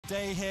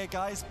day here,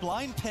 guys.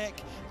 Blind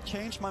pick.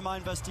 Changed my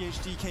mind versus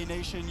DHDK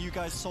Nation. You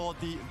guys saw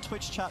the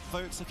Twitch chat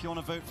votes if you want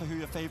to vote for who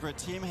your favorite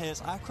team here.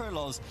 It's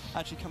Acroloz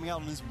actually coming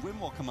out on his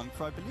Windwalker Monk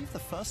for, I believe, the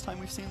first time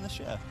we've seen this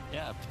year.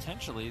 Yeah,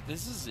 potentially.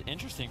 This is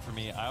interesting for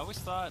me. I always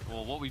thought,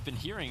 well, what we've been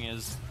hearing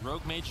is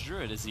Rogue Mage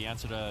Druid is the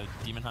answer to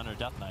Demon Hunter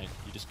Death Knight.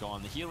 You just go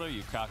on the healer,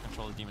 you crowd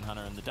control the Demon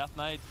Hunter and the Death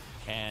Knight,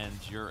 and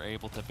you're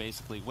able to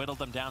basically whittle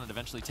them down and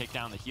eventually take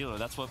down the healer.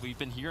 That's what we've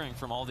been hearing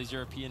from all these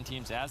European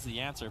teams as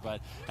the answer,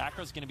 but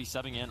Acro's going to be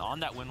subbing in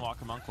on that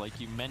Windwalker Monk, like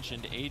you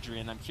mentioned,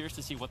 Adrian. I'm curious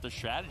to see what their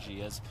strategy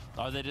is.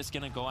 Are they just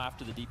going to go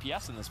after the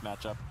DPS in this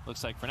matchup?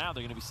 Looks like for now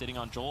they're going to be sitting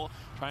on Joel,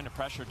 trying to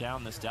pressure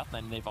down this Death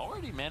Knight, and they've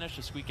already managed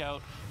to squeak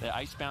out the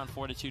Icebound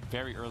Fortitude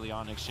very early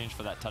on in exchange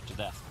for that Touch of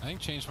Death. I think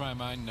Changed My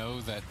Mind know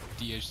that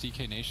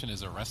DHDK Nation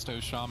is a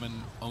Resto Shaman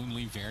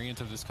only variant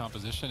of this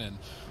composition, and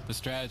the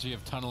strategy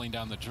of tunneling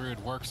down the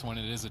Druid works when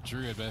it is a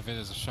Druid, but if it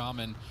is a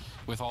Shaman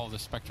with all the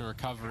Spectre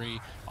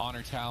Recovery,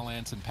 Honor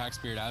Talents, and Pack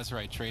Spirit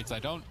Azerite traits, I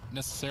don't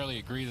necessarily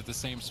agree that the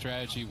same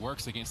strategy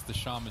works against the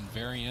Shaman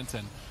variant,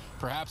 and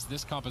perhaps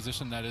this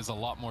composition that is a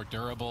lot more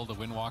durable, the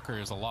Windwalker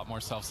is a lot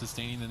more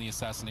self-sustaining than the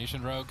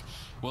Assassination Rogue,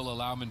 will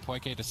allow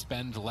Minpoike to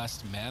spend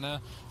less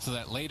mana so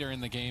that later in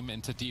the game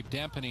into Deep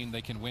Dampening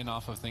they can win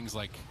off of things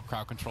like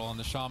crowd control on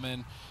the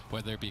Shaman,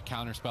 whether it be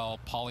Counterspell,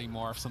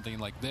 Polymorph, something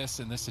like this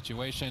in this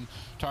situation,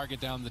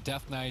 target down the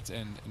Death Knight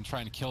and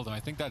trying to kill them.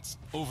 I think that's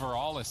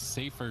overall a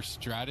safer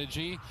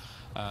strategy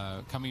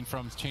coming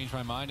from Change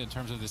My Mind in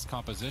terms of this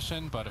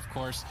composition, but of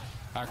course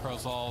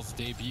Acrozal's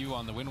debut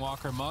on the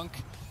Windwalker Monk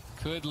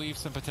could leave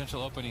some potential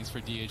openings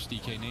for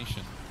DHDK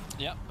Nation.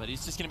 Yep, but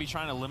he's just going to be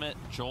trying to limit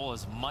Joel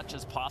as much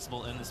as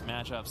possible in this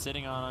matchup,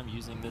 sitting on him,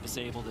 using the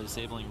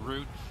disabling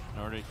root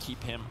in order to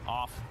keep him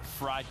off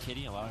Fried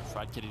Kitty, allowing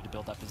Fried Kitty to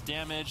build up his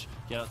damage,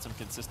 get out some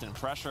consistent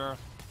pressure,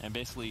 and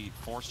basically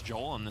force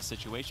Joel in this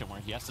situation where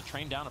he has to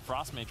train down a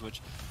Frost Mage,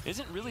 which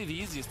isn't really the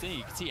easiest thing.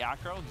 You can see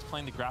Acro, he's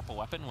playing the grapple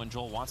weapon when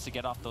Joel wants to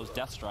get off those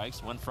death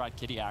strikes. When Fried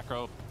Kitty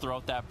Acro throw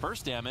out that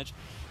burst damage,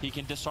 he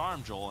can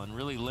disarm Joel and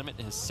really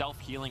limit his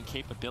self-healing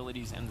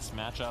capabilities in this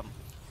matchup.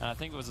 And I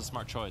think it was a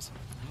smart choice.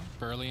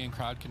 Burly in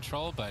crowd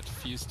control, but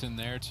Fuston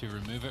there to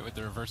remove it with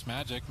the reverse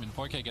magic.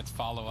 Minpoike gets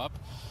follow-up.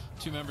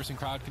 2 members in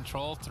crowd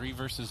control, 3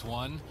 versus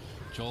 1.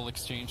 Joel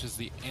exchanges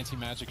the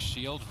anti-magic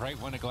shield right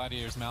when a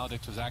Gladiator's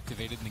Maledict was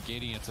activated,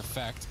 negating its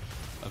effect.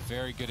 A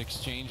very good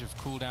exchange of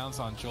cooldowns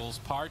on Joel's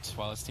part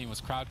while his team was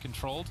crowd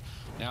controlled.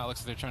 Now it looks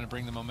like they're trying to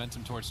bring the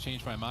momentum towards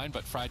Change My Mind,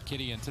 but Fried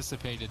Kitty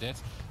anticipated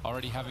it,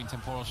 already having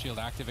Temporal Shield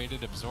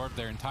activated, absorbed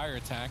their entire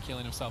attack,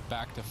 healing himself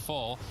back to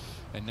full,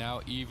 and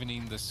now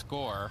evening the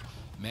score.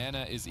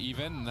 Mana is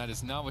even, and that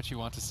is not what you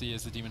want to see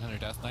as the Demon Hunter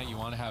Death Knight. You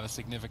want to have a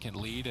significant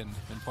lead, and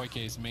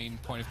Minpoike's main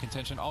point of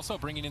contention. Also,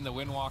 bringing in the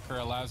Windwalker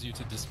allows you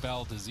to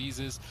dispel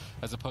diseases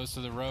as opposed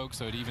to the Rogue,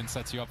 so it even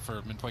sets you up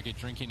for Minpoike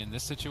drinking in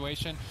this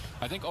situation.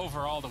 I think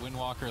overall the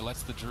Windwalker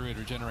lets the Druid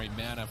regenerate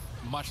mana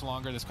much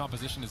longer. This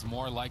composition is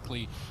more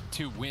likely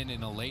to win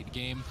in a late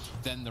game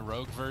than the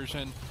Rogue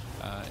version.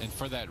 And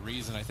for that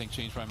reason, I think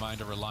Change My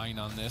Mind are relying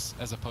on this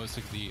as opposed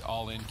to the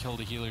all-in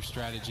kill-the-healer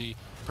strategy.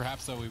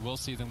 Perhaps, though, we will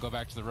see them go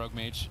back to the Rogue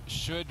Mage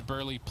should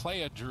Burly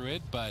play a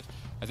Druid, but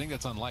I think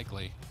that's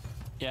unlikely.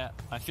 Yeah,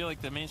 I feel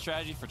like the main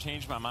strategy for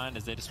Change My Mind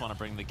is they just want to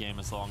bring the game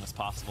as long as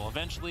possible.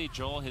 Eventually,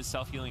 Joel, his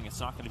self-healing, it's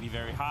not going to be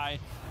very high,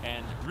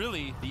 and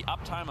really, the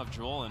uptime of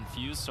Joel and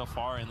Fuse so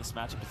far in this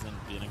matchup has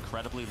been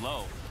incredibly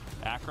low.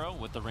 Acro,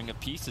 with the Ring of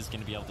Peace, is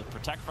going to be able to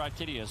protect Fried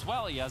Kitty as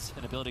well. He has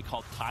an ability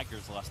called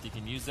Tiger's Lust. He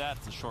can use that.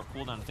 It's a short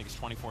cooldown. I think it's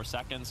 24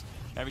 seconds.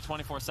 Every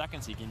 24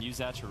 seconds, he can use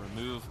that to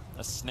remove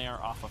a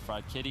snare off of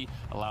Fried Kitty,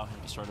 allow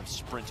him to sort of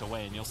sprint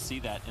away. And you'll see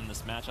that in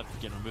this matchup.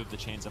 He can remove the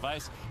Chains of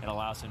Ice. It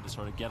allows him to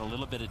sort of get a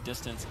little bit of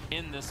distance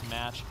in this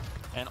match.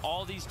 And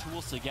all these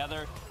tools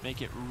together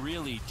make it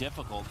really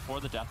difficult for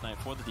the Death Knight,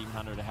 for the Demon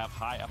Hunter, to have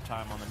high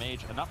uptime on the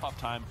Mage, enough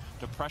uptime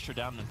to pressure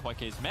down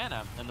Minpoike's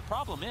mana. And the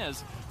problem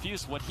is,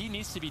 Fuse, what he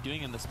needs to be doing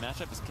in this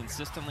matchup is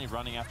consistently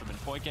running after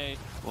Minpoike,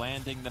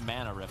 landing the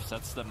mana rifts.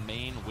 That's the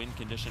main win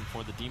condition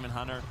for the Demon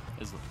Hunter,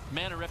 is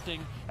mana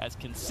rifting as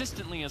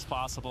consistently as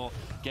possible,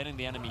 getting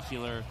the enemy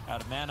healer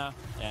out of mana,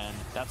 and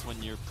that's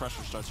when your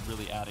pressure starts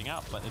really adding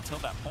up. But until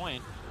that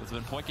point, with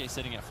Minpoike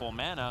sitting at full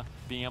mana,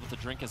 being able to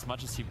drink as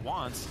much as he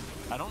wants,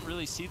 I don't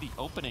really see the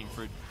opening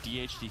for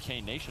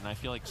DHDK Nation. I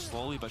feel like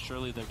slowly but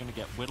surely they're going to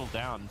get whittled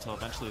down until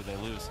eventually they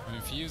lose. I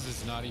mean, Fuse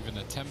is not even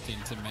attempting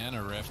to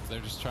mana rift.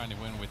 They're just trying to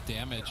win with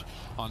damage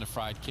on a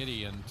Fried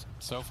Kitty, and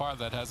so far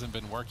that hasn't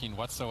been working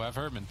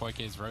whatsoever.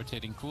 Minpoike is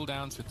rotating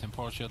cooldowns with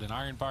Temporal Shield and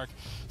Iron Bark,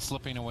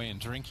 slipping away and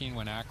drinking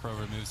when Acro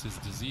removes his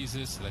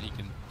diseases so that he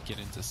can get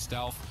into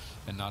stealth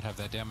and not have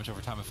that damage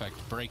over time effect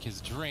break his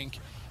drink,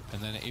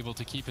 and then able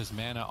to keep his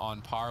mana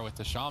on par with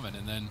the Shaman.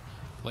 And then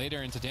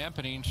later into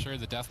Dampening, sure,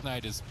 the Death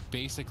Knight is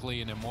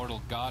basically an immortal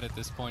god at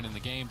this point in the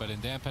game, but in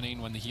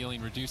Dampening, when the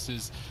healing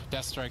reduces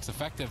Death Strike's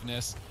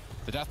effectiveness,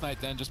 the Death Knight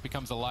then just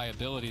becomes a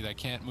liability that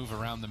can't move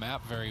around the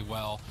map very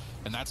well,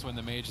 and that's when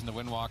the Mage and the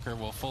Windwalker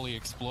will fully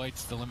exploit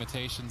the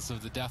limitations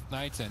of the Death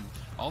Knight and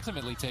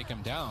ultimately take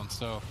him down.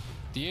 So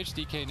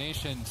DHDK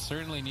Nation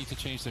certainly need to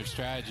change their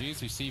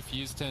strategies. We see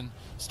Fuston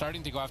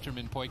starting to go after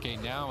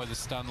Minpoike now with a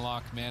stun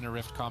lock mana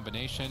rift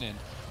combination, and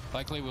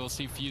likely we'll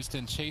see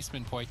Fuston chase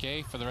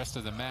Minpoike for the rest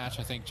of the match.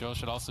 I think Joel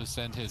should also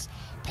send his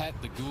pet,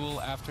 the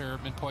Ghoul, after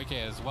Minpoike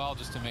as well,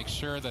 just to make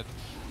sure that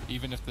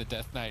even if the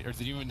Death Knight or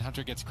the Demon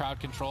Hunter gets crowd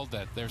controlled,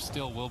 that there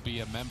still will be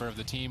a member of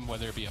the team,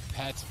 whether it be a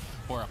pet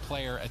or a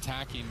player,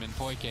 attacking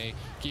Minpoike,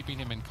 keeping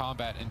him in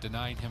combat and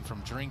denying him from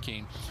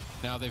drinking.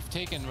 Now, they've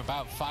taken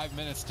about 5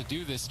 minutes to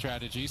do this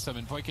strategy, so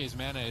Minpoike's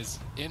mana is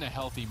in a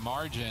healthy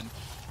margin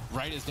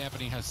right as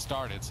dampening has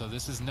started. So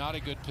this is not a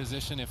good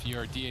position if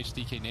you're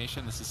DHDK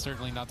Nation. This is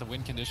certainly not the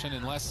win condition,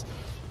 unless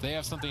they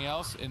have something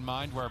else in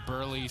mind where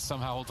Burley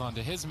somehow holds on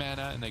to his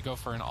mana and they go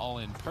for an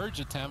all-in purge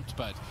attempt,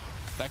 but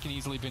that can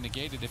easily be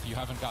negated if you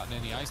haven't gotten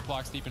any ice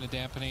blocks deep into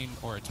dampening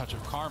or a touch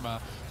of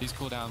karma. These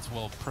cooldowns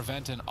will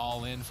prevent an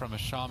all-in from a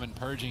shaman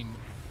purging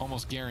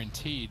almost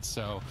guaranteed.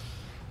 So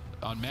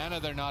on mana,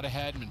 they're not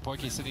ahead.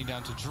 Minpoike is sitting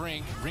down to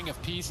drink. Ring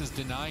of Peace is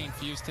denying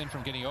Fuston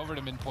from getting over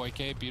to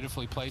Minpoike,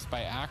 beautifully placed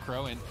by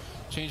Acro, and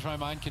Change My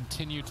Mind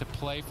continue to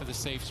play for the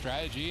safe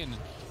strategy, and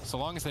so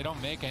long as they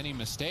don't make any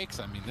mistakes,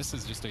 I mean, this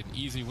is just an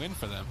easy win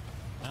for them.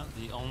 Well,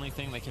 the only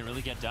thing they can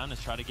really get done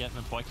is try to get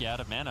Minpoike out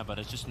of mana, but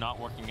it's just not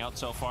working out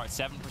so far.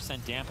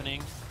 7%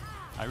 dampening.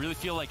 I really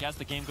feel like as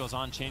the game goes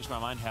on, Change My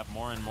Mind have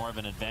more and more of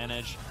an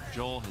advantage.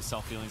 Joel, his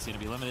self-healing is going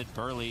to be limited.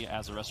 Burley,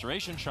 as a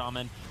Restoration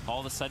Shaman, all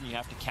of a sudden you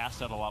have to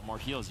cast out a lot more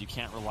heals. You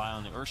can't rely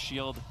on the Earth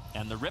Shield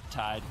and the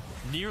Riptide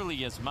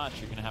nearly as much.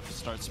 You're going to have to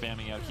start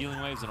spamming out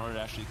healing waves in order to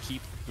actually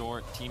keep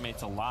your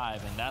teammates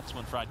alive, and that's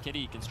when Fried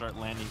Kitty can start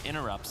landing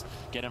interrupts,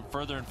 get him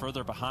further and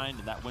further behind,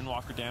 and that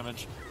Windwalker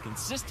damage,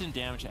 consistent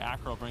damage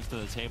Acro brings to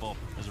the table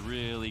is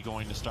really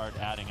going to start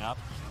adding up.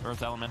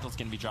 Earth Elemental is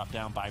going to be dropped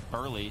down by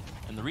Burley,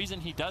 and the reason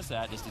he does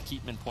that is to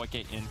keep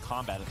Minpoike in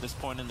combat. At this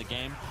point in the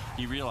game,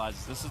 he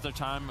realizes this is their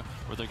time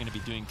where they're going to be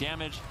doing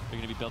damage, they're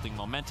going to be building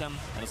momentum,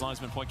 and as long as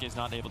Minpoike is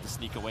not able to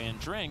sneak away and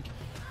drink,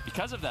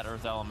 because of that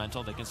Earth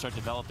Elemental, they can start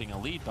developing a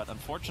lead, but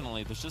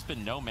unfortunately, there's just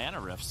been no mana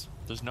rifts.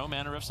 There's no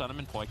mana rifts on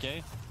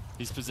Minpoike.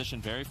 He's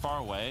positioned very far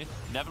away.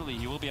 Inevitably,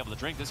 he will be able to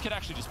drink. This could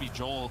actually just be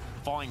Joel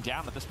falling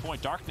down at this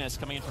point. Darkness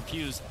coming in from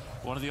Fuse,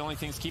 one of the only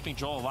things keeping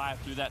Joel alive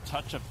through that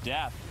touch of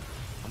death.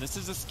 And this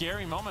is a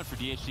scary moment for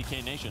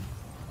DHDK Nation.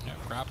 Yeah,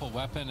 grapple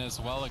weapon as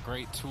well, a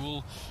great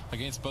tool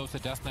against both a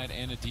Death Knight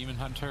and a Demon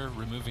Hunter,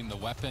 removing the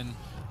weapon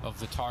of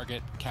the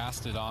target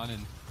casted on,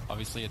 and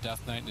obviously a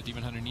Death Knight and a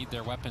Demon Hunter need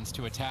their weapons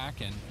to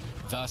attack, and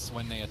thus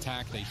when they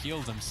attack they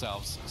heal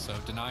themselves. So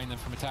denying them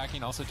from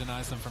attacking also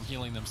denies them from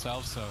healing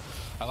themselves. So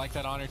I like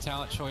that honor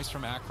talent choice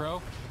from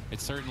Acro.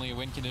 It's certainly a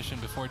win condition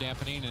before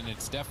dampening, and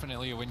it's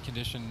definitely a win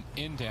condition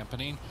in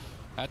dampening.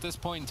 At this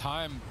point in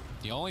time,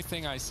 the only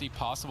thing I see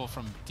possible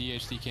from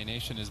DHDK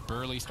Nation is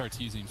Burley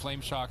starts using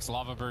Flame Shocks,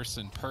 Lava Bursts,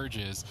 and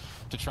Purges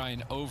to try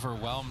and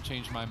overwhelm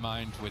Change My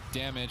Mind with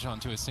damage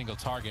onto a single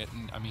target.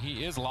 And I mean,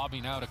 he is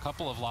lobbing out a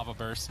couple of Lava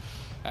Bursts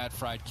at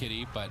Fried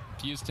Kitty, but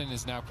Fuston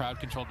is now crowd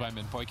controlled by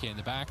Minpoike in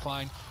the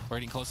backline. We're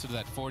getting closer to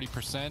that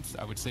 40%.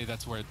 I would say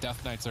that's where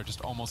Death Knights are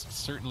just almost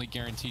certainly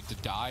guaranteed to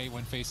die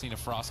when facing a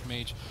Frost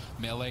Mage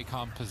melee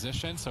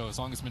composition. So as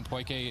long as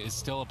Minpoike is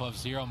still above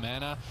 0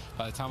 mana,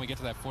 by the time we get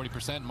to that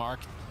 40% mark,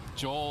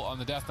 Joel on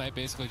the Death Knight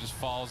basically just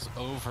falls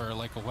over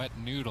like a wet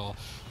noodle.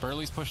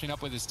 Burley's pushing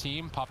up with his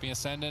team, popping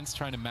Ascendants,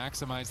 trying to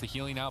maximize the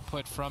healing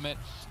output from it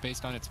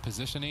based on its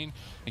positioning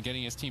and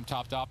getting his team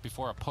topped off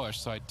before a push.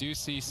 So I do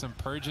see some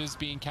Purges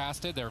being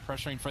casted. They're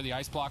pressuring for the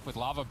Ice Block with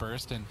Lava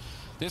Burst, and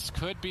this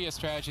could be a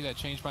strategy that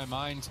Change My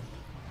Mind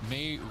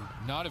may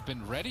not have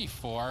been ready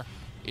for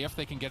if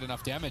they can get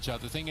enough damage out.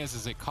 The thing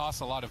is it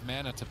costs a lot of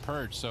mana to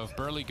purge. So if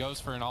Burley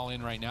goes for an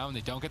all-in right now and they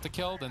don't get the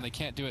kill, then they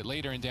can't do it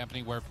later in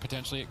dampening where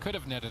potentially it could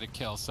have netted a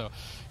kill. So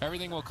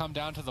everything will come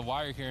down to the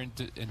wire here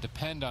and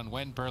depend on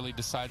when Burley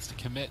decides to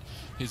commit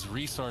his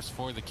resource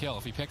for the kill.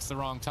 If he picks the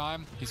wrong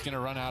time, he's going to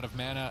run out of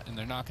mana and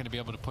they're not going to be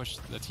able to push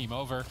the team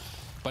over.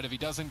 But if he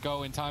doesn't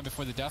go in time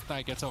before the Death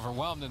Knight gets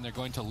overwhelmed, then they're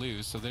going to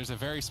lose. So there's a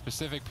very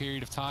specific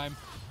period of time.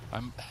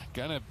 I'm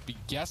going to be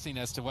guessing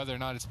as to whether or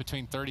not it's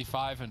between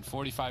 35 and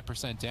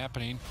 45%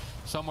 dampening,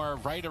 somewhere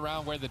right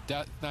around where the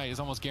Death Knight is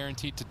almost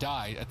guaranteed to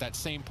die. At that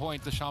same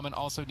point, the Shaman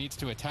also needs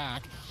to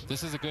attack.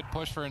 This is a good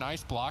push for an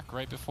Ice Block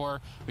right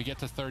before we get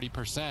to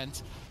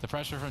 30%. The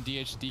pressure from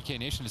DHDK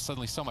Nation is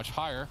suddenly so much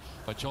higher,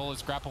 but Joel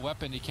is grapple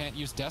weapon. He can't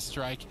use Death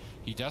Strike.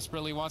 He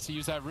desperately wants to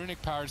use that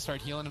runic power to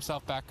start healing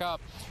himself back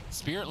up.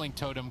 Spirit Link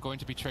Totem going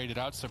to be traded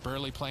out, so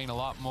Burley playing a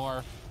lot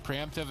more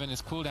preemptive in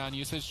his cooldown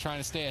usage, trying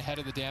to stay ahead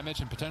of the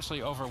damage and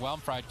potentially overwhelm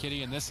Fried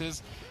Kitty, and this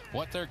is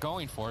what they're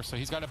going for. So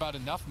he's got about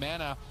enough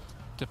mana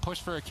to push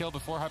for a kill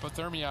before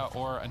Hypothermia,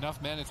 or enough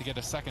mana to get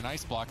a second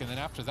Ice Block, and then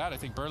after that I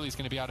think Burley's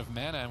going to be out of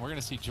mana and we're going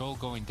to see Joel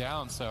going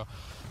down. So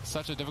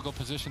such a difficult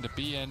position to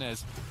be in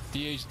as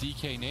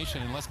DHDK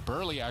Nation, unless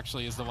Burley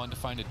actually is the one to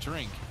find a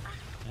drink.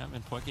 Yeah,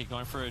 Minpoike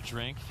going for a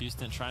drink.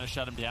 Fuston trying to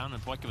shut him down.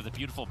 Minpoike with a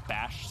beautiful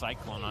Bash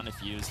Cyclone on a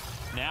Fuse.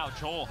 Now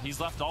Joel, he's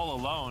left all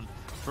alone.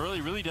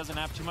 Burley really doesn't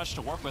have too much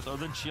to work with other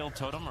than Shield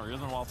Totem, or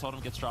Earthen Wall Totem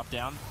gets dropped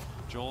down.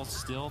 Joel's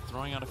still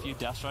throwing out a few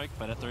Death Strike,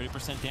 but at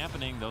 30%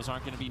 dampening, those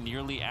aren't going to be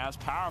nearly as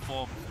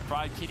powerful.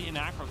 Fried Kitty and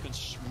Acro can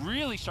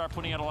really start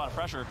putting out a lot of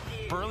pressure.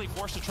 Burley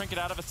forced to trinket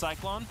out of a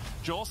Cyclone.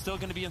 Joel's still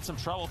going to be in some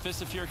trouble.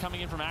 Fist of Fury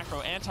coming in from Acro,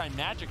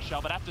 anti-magic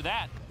shell, but after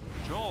that,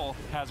 Joel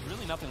has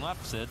really nothing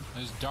left, Sid.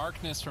 There's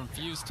darkness from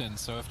Houston,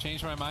 so if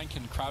Change My Mind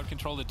can crowd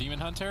control the Demon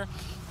Hunter,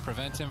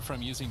 prevent him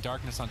from using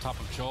darkness on top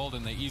of Joel,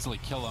 then they easily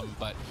kill him.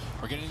 But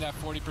we're getting that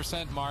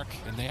 40% mark,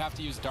 and they have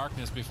to use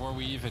darkness before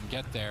we even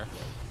get there.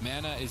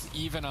 Mana is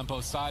even on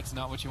both sides.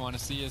 Not what you want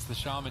to see as the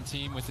Shaman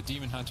team with the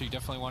Demon Hunter. You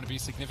definitely want to be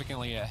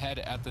significantly ahead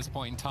at this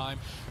point in time,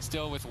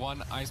 still with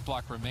one ice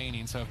block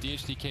remaining. So if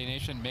DHDK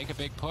Nation make a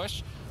big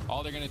push,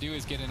 all they're going to do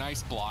is get an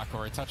ice block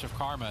or a touch of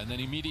karma, and then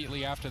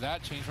immediately after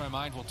that, Change My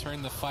Mind will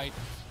turn the fight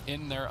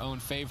in their own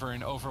favor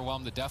and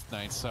overwhelm the Death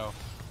Knights. So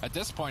at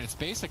this point, it's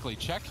basically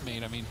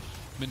checkmate. I mean,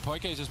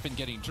 Minpoike has just been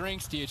getting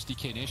drinks.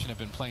 DHDK Nation have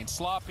been playing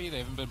sloppy. They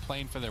haven't been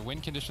playing for their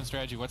win condition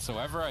strategy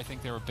whatsoever. I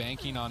think they were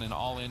banking on an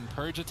all-in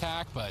purge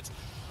attack, but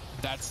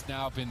that's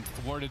now been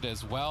thwarted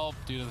as well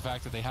due to the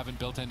fact that they haven't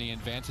built any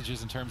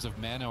advantages in terms of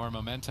mana or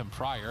momentum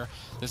prior.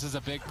 This is a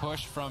big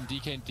push from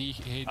DK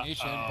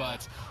Nation,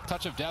 but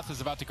Touch of Death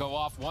is about to go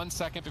off 1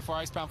 second before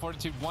Icebound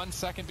Fortitude, 1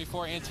 second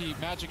before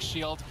Anti-Magic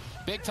Shield.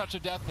 Big Touch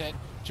of Death hit.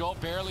 Joel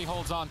barely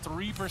holds on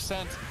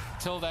 3%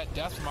 till that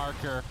death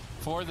marker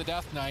for the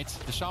Death Knights.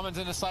 The Shaman's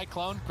in a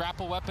Cyclone.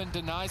 Grapple Weapon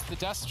denies the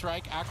Death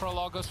Strike.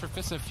 Acrolol goes for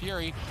Fist of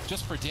Fury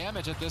just for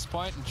damage at this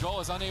point, and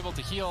Joel is unable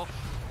to heal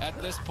at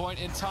this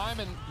point in time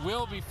and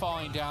will be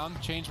falling down.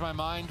 Change My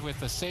Mind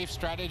with a safe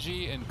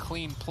strategy and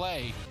clean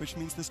play. Which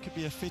means this could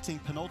be a fitting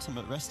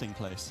penultimate resting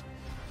place.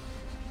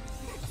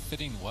 A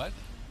fitting what?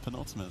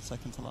 Penultimate,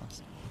 second to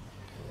last.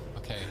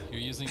 Okay, you're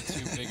using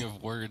too big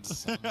of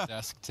words on the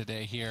desk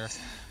today here.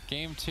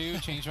 Game 2,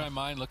 Change My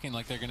Mind looking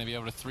like they're going to be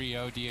able to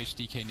 3-0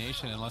 DHDK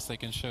Nation unless they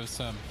can show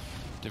some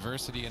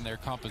diversity in their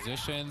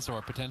compositions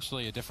or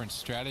potentially a different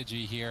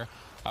strategy here.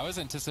 I was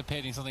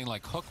anticipating something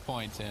like Hook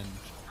Point and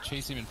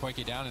chasing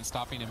Minpoike down and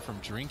stopping him from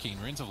drinking.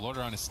 Ruins of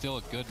Lordaeron is still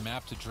a good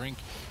map to drink.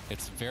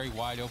 It's very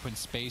wide open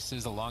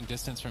spaces, a long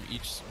distance from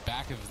each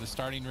back of the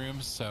starting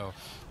rooms, so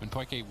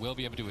Minpoike will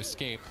be able to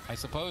escape. I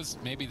suppose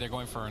maybe they're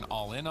going for an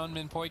all-in on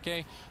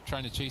Minpoike,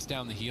 trying to chase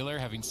down the healer,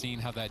 having seen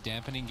how that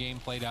dampening game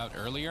played out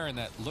earlier, and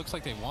that looks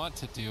like they want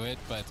to do it,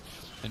 but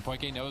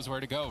Minpoike knows where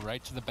to go,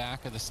 right to the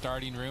back of the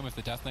starting room. If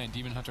the Death Knight and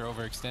Demon Hunter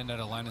overextend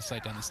out of line of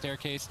sight down the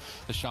staircase,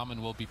 the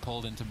Shaman will be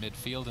pulled into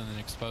midfield and then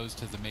exposed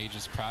to the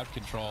Mage's crowd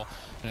control.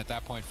 And at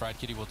that point, Fried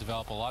Kitty will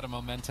develop a lot of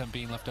momentum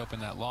being left open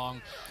that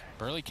long.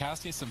 Burley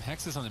casting some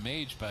hexes on the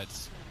Mage, but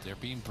they're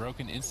being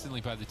broken instantly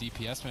by the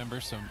DPS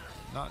members, so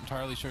not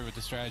entirely sure what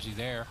the strategy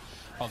there.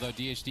 Although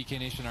DHDK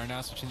Nation are now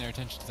switching their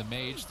attention to the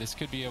Mage, this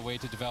could be a way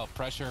to develop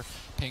pressure,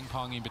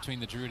 ping-ponging between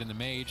the Druid and the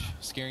Mage,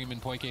 scaring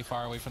Minpoike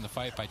far away from the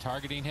fight by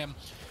targeting him,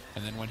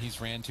 and then when he's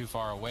ran too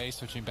far away,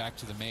 switching back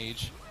to the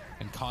Mage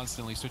and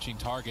constantly switching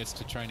targets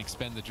to try and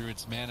expend the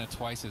Druid's mana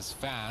twice as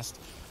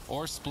fast.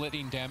 Or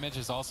splitting damage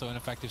is also an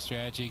effective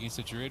strategy against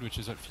the Druid, which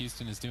is what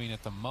Houston is doing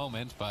at the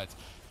moment, but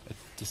it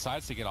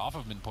decides to get off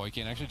of Minpoike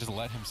and actually just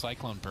let him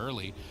Cyclone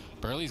Burley.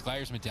 Burley's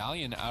Glidier's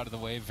Medallion out of the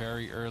way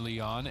very early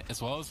on,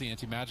 as well as the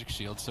anti-magic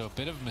shield, so a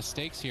bit of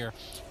mistakes here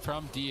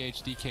from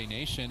DHDK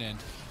Nation, and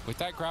with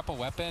that grapple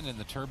weapon and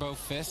the turbo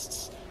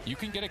fists, you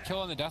can get a kill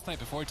on the Death Knight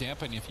before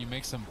dampening if you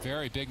make some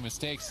very big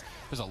mistakes.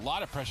 There's a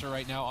lot of pressure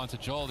right now onto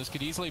Joel. This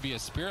could easily be a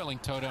Spirit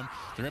Link totem.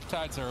 The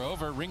Riptides are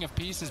over. Ring of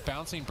Peace is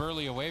bouncing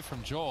Burley away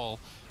from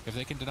Joel. If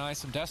they can deny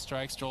some Death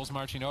Strikes, Joel's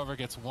marching over,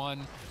 gets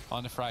one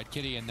on the Fried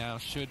Kitty, and now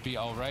should be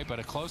all right. But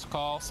a close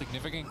call,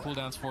 significant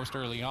cooldowns forced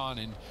early on,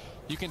 and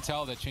you can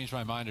tell that Change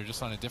My Mind are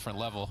just on a different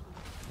level.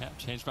 Yeah,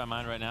 Change My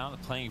Mind right now. They're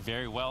playing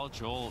very well.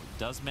 Joel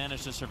does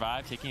manage to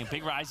survive, taking a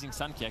big Rising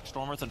Sun kick.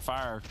 Storm Earth and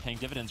Fire paying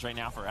dividends right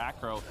now for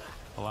Acro,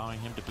 allowing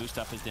him to boost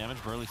up his damage.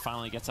 Burley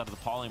finally gets out of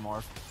the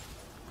polymorph.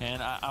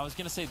 And I was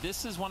going to say,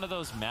 this is one of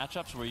those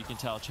matchups where you can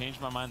tell Change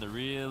My Mind, they're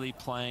really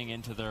playing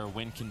into their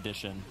win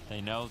condition.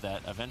 They know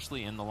that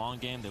eventually in the long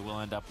game they will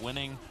end up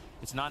winning.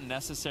 It's not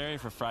necessary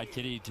for Fried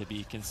Kitty to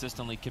be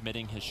consistently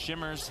committing his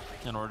shimmers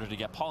in order to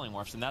get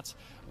polymorphs, and that's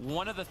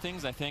one of the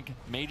things I think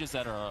mages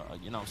that are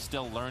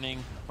still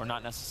learning or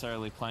not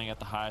necessarily playing at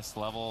the highest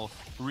level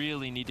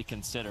really need to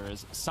consider.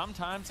 Is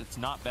sometimes it's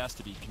not best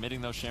to be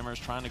committing those shimmers,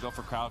 trying to go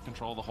for crowd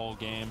control the whole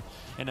game.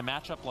 In a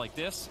matchup like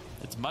this,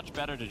 it's much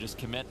better to just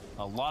commit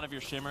a lot of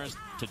your shimmers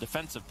to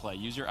defensive play.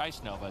 Use your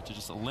Ice Nova to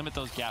just limit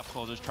those gap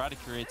closers, try to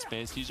create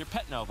space. Use your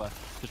Pet Nova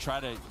to try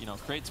to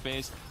create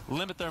space,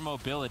 limit their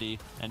mobility,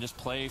 and just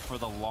play for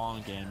the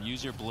long game.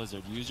 Use your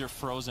Blizzard, use your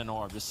Frozen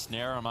Orb, just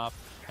snare them up,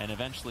 and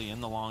eventually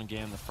in the long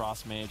game, the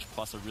Frost Mage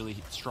plus a really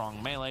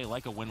strong melee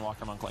like a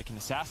Windwalker Monk, like an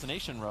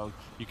Assassination Rogue,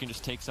 you can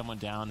just take someone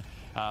down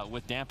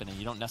with dampening.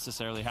 You don't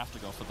necessarily have to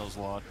go for those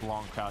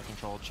long crowd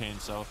control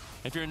chains. So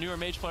if you're a newer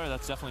mage player,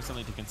 that's definitely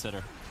something to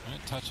consider.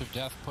 Right, Touch of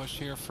Death push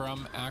here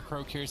from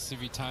Acro. Curious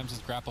if he times his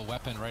grapple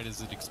weapon right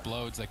as it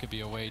explodes. That could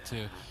be a way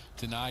to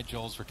deny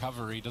Joel's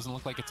recovery. Doesn't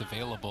look like it's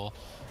available.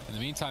 In the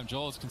meantime,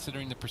 Joel is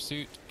considering the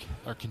pursuit,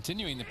 or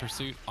continuing the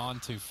pursuit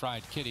onto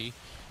Fried Kitty.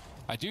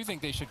 I do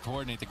think they should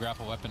coordinate the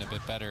grapple weapon a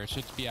bit better. It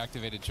should be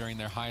activated during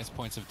their highest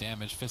points of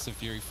damage. Fist of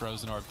Fury,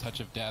 Frozen Orb,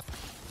 Touch of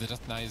Death. The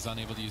Death Knight is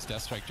unable to use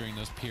Death Strike during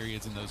those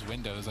periods and those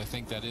windows. I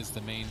think that is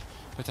the main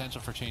potential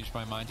for Change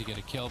My Mind to get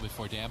a kill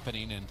before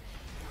dampening, and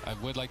I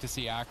would like to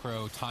see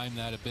Acro time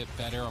that a bit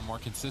better or more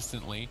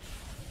consistently.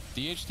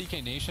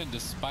 DHDK Nation,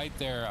 despite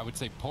their, I would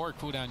say, poor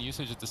cooldown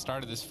usage at the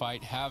start of this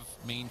fight, have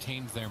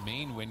maintained their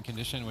main win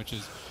condition, which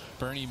is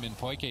burning Min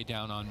Poike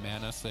down on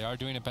mana. So they are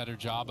doing a better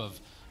job of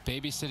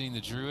babysitting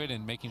the Druid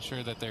and making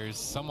sure that there's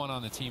someone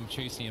on the team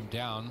chasing him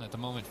down. At the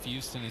moment,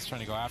 Fuston is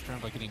trying to go after him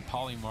by getting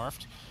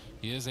polymorphed.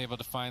 He is able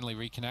to finally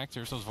reconnect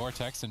Ursul's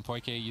Vortex, and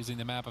Poike using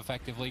the map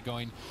effectively,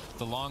 going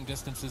the long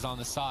distances on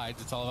the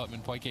sides. It's all about Min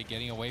Poike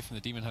getting away from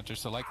the Demon Hunter,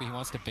 so likely he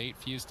wants to bait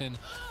Fuston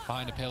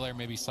behind a pillar,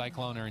 maybe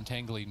Cyclone or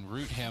Entangling and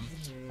root him.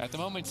 At the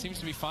moment, seems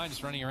to be fine,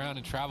 just running around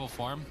in travel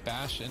form.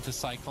 Bash into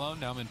Cyclone.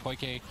 Now Min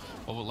Poike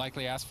will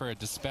likely ask for a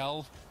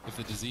Dispel if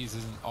the disease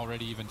isn't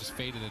already even just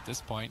faded at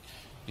this point.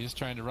 He's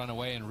trying to run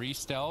away and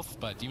re-stealth,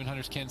 but Demon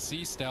Hunters can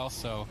see stealth,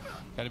 so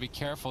got to be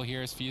careful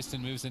here as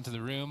Fuston moves into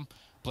the room.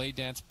 Blade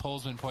Dance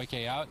pulls Min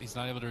Poike out. He's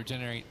not able to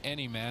regenerate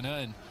any mana,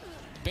 and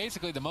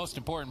basically the most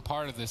important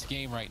part of this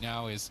game right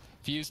now is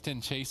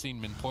Fuston chasing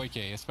Min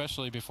Poike,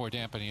 especially before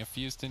dampening. If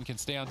Fuston can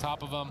stay on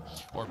top of him,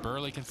 or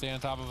Burley can stay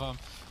on top of him,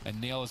 and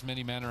nail as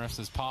many mana rifts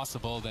as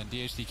possible, then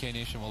DHDK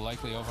Nation will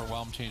likely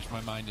overwhelm Change My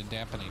Mind in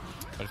dampening.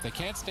 But if they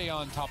can't stay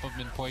on top of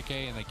Min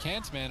Poike and they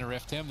can't mana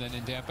rift him, then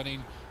in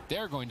dampening,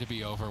 they're going to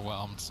be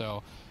overwhelmed.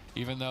 So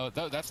even though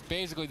that's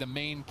basically the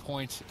main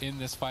point in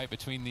this fight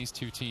between these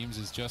two teams,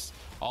 is just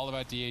all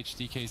about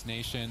DHDK's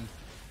Nation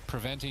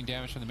preventing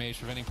damage from the mage,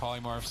 preventing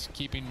polymorphs,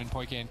 keeping Min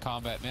Poike in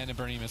combat, mana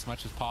burning him as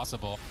much as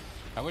possible.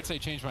 I would say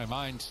Change My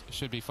Mind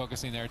should be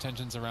focusing their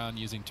attentions around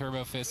using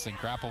Turbo Fists and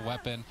Grapple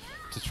Weapon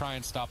to try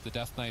and stop the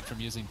Death Knight from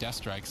using Death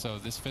Strike. So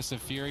this Fist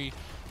of Fury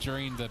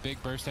during the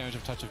big burst damage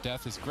of Touch of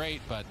Death is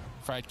great, but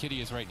Fried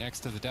Kitty is right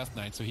next to the Death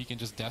Knight, so he can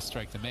just Death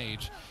Strike the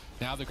mage.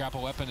 Now the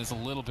Grapple Weapon is a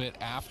little bit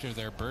after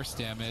their burst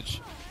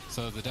damage,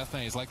 so the Death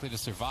Knight is likely to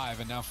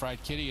survive, and now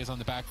Fried Kitty is on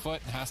the back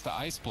foot and has to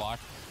Ice Block.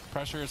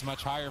 Pressure is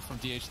much higher from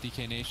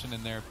DHDK Nation,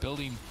 and they're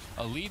building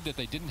a lead that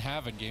they didn't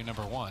have in game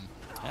number 1.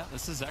 Yeah,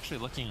 this is actually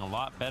looking a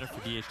lot better for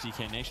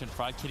DHDK Nation.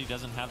 Fried Kitty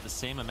doesn't have the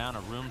same amount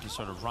of room to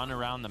sort of run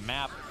around the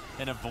map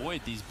and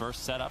avoid these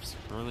burst setups.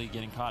 Burley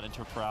getting caught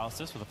into a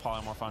paralysis with a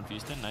polymorph on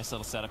Fuston. Nice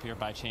little setup here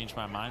by Change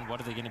My Mind.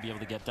 What are they going to be able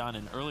to get done?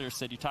 And earlier,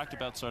 Sid, you talked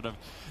about sort of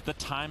the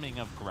timing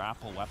of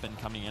Grapple Weapon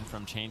coming in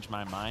from Change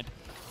My Mind.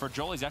 For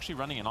Joel, he's actually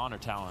running an Honor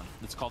Talon.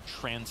 It's called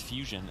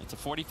Transfusion. It's a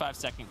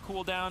 45-second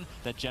cooldown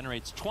that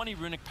generates 20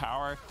 runic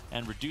power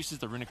and reduces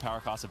the runic power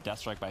cost of Death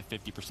Strike by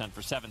 50%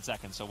 for 7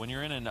 seconds. So when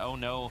you're in an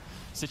oh-no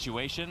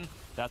situation,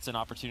 that's an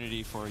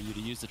opportunity for you to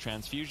use the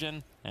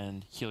Transfusion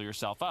and heal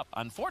yourself up.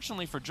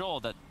 Unfortunately for Joel,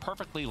 that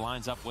perfectly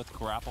lines up with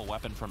Grapple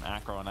Weapon from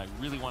Acro, and I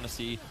really want to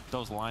see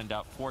those lined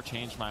up for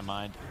Change My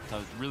Mind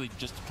to really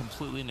just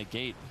completely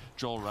negate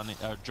Joel running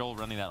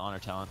that Honor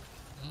Talon.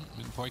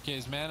 Min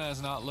Poike's mana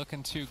is not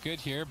looking too good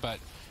here, but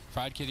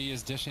Fried Kitty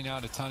is dishing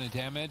out a ton of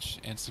damage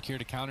and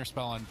secured a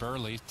counterspell on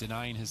Burley,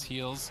 denying his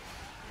heals.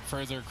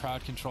 Further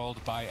crowd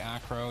controlled by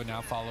Acro,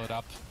 now followed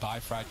up by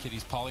Fried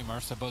Kitty's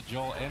Polymorph, so both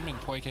Joel and Min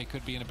Poike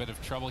could be in a bit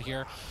of trouble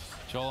here.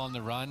 Joel on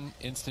the run,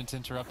 instant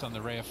interrupt on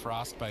the Ray of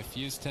Frost by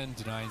Fuston,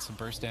 denying some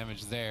burst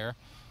damage there.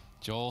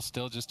 Joel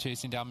still just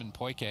chasing down Min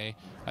Poike.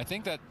 I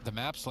think that the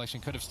map selection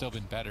could have still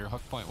been better.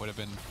 Hook Point would have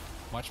been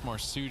much more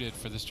suited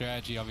for the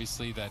strategy,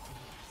 obviously, that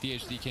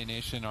DHDK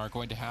Nation are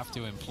going to have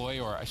to employ,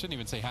 or I shouldn't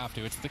even say have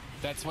to,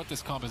 that's what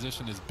this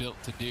composition is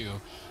built to do,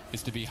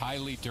 is to be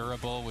highly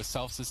durable with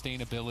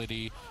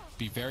self-sustainability,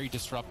 be very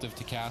disruptive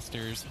to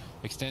casters,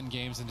 extend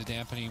games into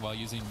dampening while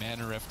using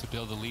Mana Rift to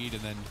build a lead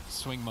and then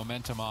swing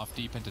momentum off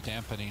deep into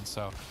dampening.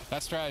 So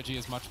that strategy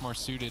is much more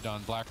suited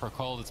on Blackrock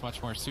Cold, it's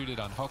much more suited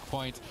on Hook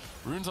Point.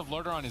 Runes of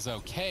Lordaeron is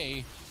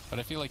okay, but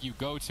I feel like you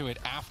go to it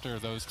after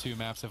those two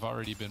maps have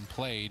already been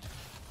played.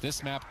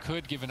 This map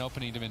could give an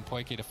opening to Min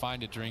Poike to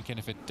find a drink, and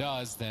if it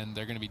does, then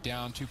they're going to be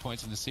down 2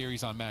 points in the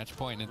series on match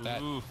point. And at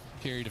that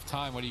period of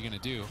time, what are you going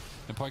to do?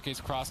 Min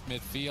Poike's crossed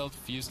midfield.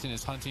 Fuston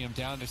is hunting him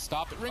down to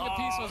stop it. Ring of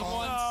Peace was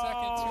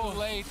 1 second too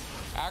late.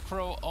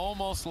 Acro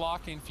almost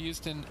locking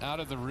Fuston out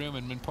of the room,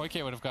 and Min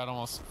Poike would have got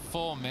almost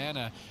full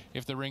mana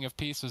if the Ring of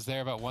Peace was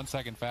there about 1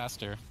 second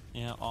faster.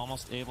 Yeah,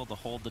 almost able to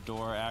hold the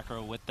door.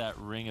 Acro with that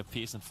Ring of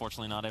Peace,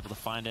 unfortunately not able to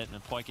find it.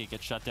 Min Poike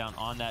gets shut down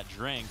on that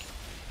drink.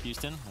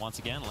 Fuston, once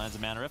again, lands a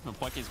mana rift. Min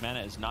Poike's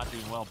mana is not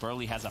doing well.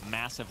 Burley has a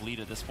massive lead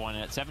at this point,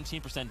 and at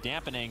 17%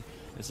 dampening,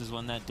 this is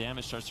when that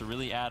damage starts to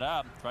really add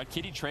up. Fried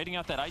Kitty trading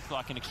out that Ice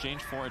Block in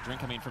exchange for a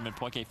drink coming from Min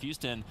Poike.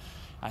 Fuston,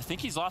 I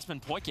think he's lost Min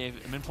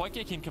Poike. Min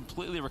Poike can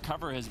completely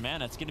recover his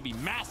mana. It's going to be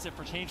massive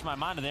for Change My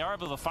Mind, and they are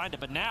able to find it,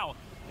 but now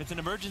it's an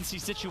emergency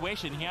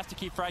situation. He has to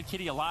keep Fried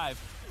Kitty alive.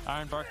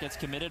 Ironbark gets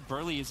committed.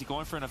 Burley, is he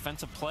going for an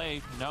offensive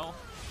play? No,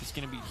 he's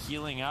going to be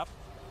healing up.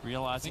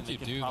 Realizing they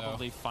can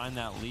probably find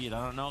that lead.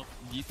 I don't know.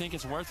 Do you think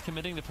it's worth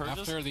committing the purchase?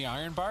 After the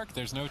Ironbark,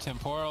 there's no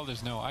temporal,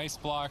 there's no ice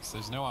blocks,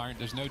 there's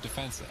no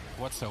defense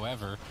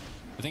whatsoever.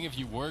 I think if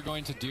you were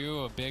going to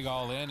do a big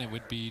all-in, it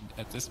would be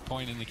at this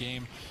point in the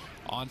game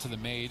onto the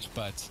mage,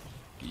 but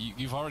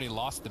you've already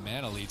lost the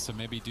mana lead, so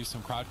maybe do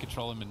some crowd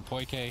control him in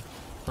Poike.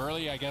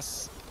 Burley, I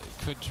guess,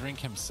 could drink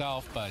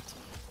himself, but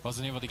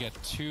wasn't able to get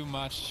too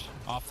much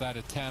off that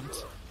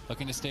attempt.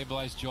 Looking to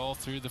stabilize Joel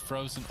through the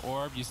Frozen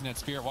Orb, using that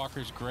Spirit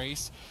Walker's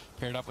Grace,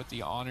 paired up with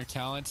the Honor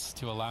talents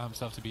to allow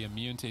himself to be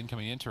immune to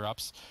incoming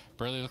interrupts.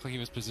 Burley looked like he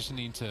was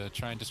positioning to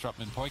try and disrupt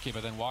Minpoike,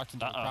 but then walked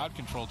into a crowd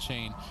control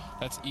chain.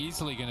 That's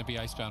easily going to be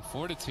Icebound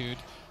Fortitude.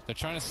 They're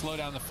trying to slow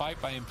down the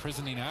fight by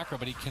imprisoning Acro,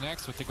 but he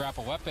connects with the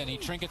grapple weapon. He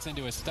trinkets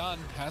into a stun,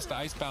 has to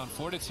Icebound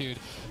Fortitude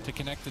to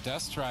connect the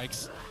Death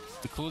Strikes.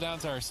 The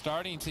cooldowns are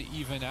starting to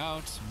even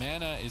out.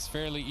 Mana is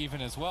fairly even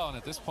as well, and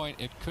at this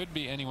point, it could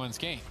be anyone's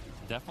game.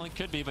 Definitely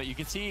could be, but you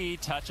can see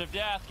Touch of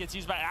Death gets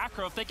used by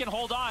Acro. If they can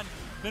hold on,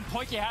 then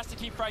Poike has to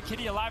keep Fried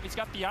Kitty alive. He's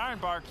got the Iron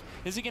Bark.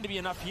 Is it going to be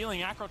enough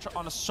healing? Acro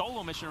on a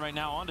solo mission right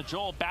now onto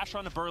Joel. Bash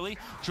onto Burley.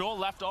 Joel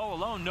left all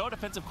alone. No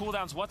defensive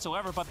cooldowns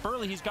whatsoever, but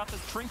Burley, he's got the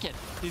Trinket.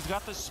 He's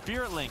got the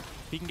Spirit Link.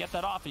 He can get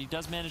that off, and he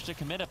does manage to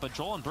commit it, but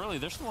Joel and Burley,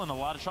 they're still in a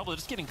lot of trouble. They're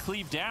just getting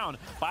cleaved down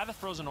by the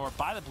Frozen Orb,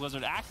 by the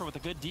Blizzard. Acro with a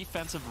good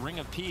defensive Ring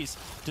of Peace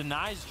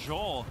denies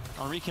Joel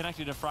on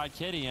reconnecting to Fried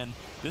Kitty, and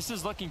this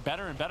is looking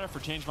better and better for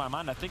Change My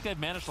Mind. I think they've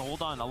managed to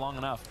hold on long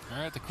enough.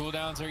 All right, the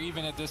cooldowns are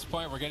even at this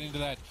point. We're getting to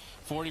that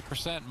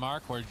 40%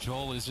 mark where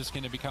Joel is just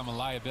going to become a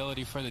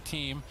liability for the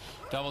team.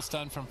 Double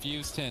stun from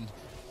Fuston.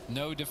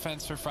 No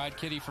defense for Fried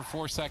Kitty for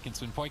 4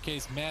 seconds when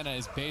Poike's mana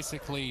is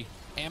basically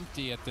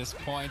empty at this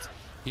point.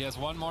 He has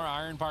one more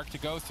Iron Bark to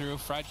go through.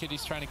 Fried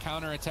Kitty's trying to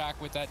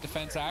counterattack with that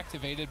defense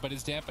activated, but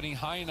is dampening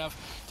high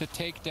enough to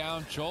take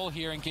down Joel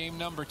here in game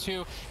number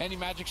 2. Any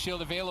magic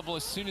shield available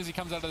as soon as he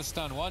comes out of the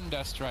stun. 1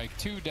 Death Strike,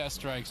 2 Death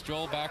Strikes.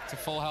 Joel back to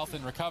full health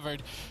and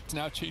recovered. To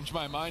now Change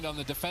My Mind on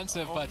the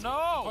defensive, but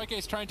Poike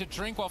is trying to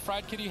drink while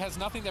Fried Kitty has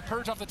nothing to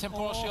purge off the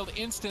temporal shield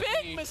instantly.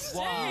 Big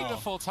mistake!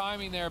 Beautiful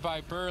timing there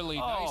by Burley.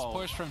 Nice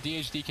push from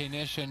DHDK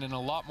Nation and a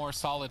lot more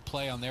solid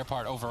play on their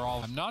part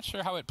overall. I'm not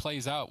sure how it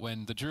plays out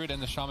when the Druid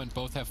and the Shaman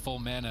both have full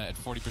mana at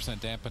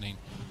 40% dampening.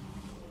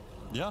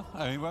 Yeah,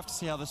 I mean, we'll have to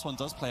see how this one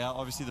does play out.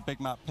 Obviously, the big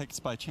map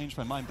picked by Change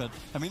My Mind, but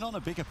I mean, on a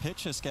bigger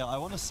picture scale, I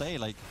want to say,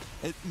 like,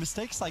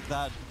 mistakes like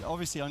that,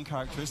 obviously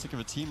uncharacteristic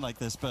of a team like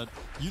this, but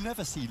you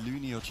never see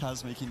Looney or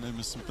Chaz making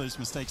those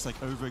mistakes, like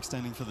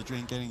overextending for the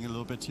drink, getting a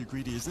little bit too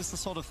greedy. Is this the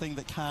sort of thing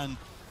that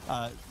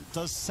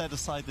does set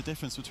aside the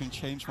difference between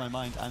Change My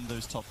Mind and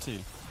those top two?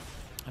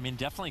 I mean,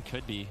 definitely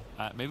could be.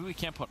 Maybe we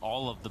can't put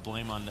all of the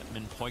blame on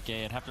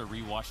Minpoike. I'd have to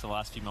rewatch the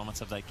last few moments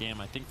of that game.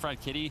 I think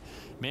Fried Kitty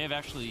may have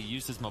actually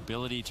used his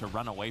mobility to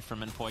run away from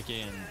Minpoike,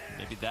 and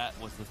maybe that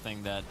was the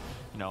thing that,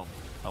 you know,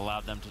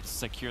 allowed them to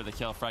secure the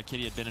kill. If Fried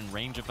Kitty had been in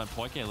range of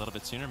Minpoike a little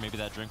bit sooner, maybe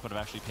that drink would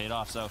have actually paid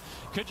off. So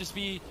could just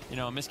be, you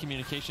know, a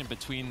miscommunication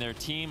between their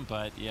team,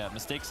 but yeah,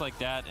 mistakes like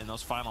that in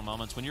those final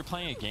moments, when you're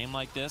playing a game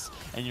like this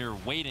and you're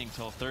waiting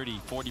till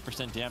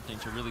 30-40% dampening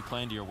to really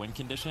play into your win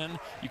condition,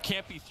 you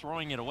can't be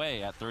throwing it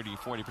away at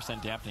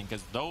 30-40% dampening,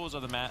 because those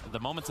are the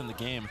moments in the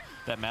game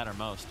that matter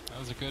most. That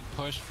was a good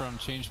push from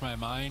Change My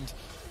Mind,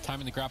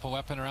 timing the grapple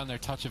weapon around their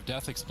Touch of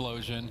Death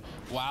explosion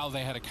while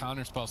they had a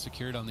counterspell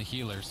secured on the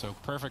healer. So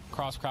perfect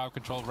cross crowd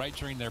control right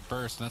during their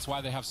burst, and that's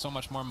why they have so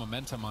much more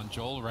momentum on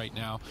Joel right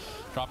now,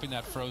 dropping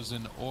that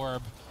Frozen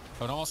Orb.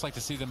 I would almost like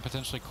to see them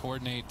potentially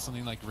coordinate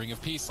something like Ring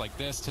of Peace like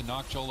this to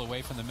knock Joel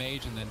away from the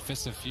mage, and then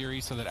Fists of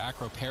Fury so that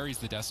Acro parries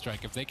the Death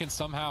Strike. If they can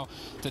somehow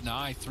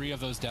deny 3 of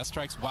those Death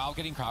Strikes while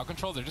getting crowd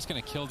control, they're just going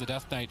to kill the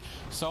Death Knight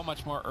so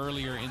much more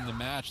earlier in the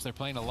match. They're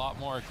playing a lot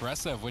more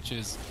aggressive, which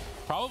is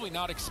probably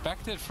not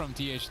expected from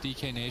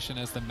DHDK Nation,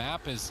 as the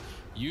map is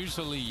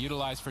usually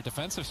utilized for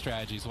defensive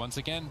strategies. Once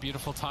again,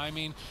 beautiful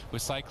timing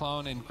with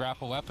Cyclone and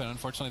Grapple Weapon.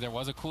 Unfortunately, there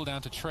was a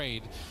cooldown to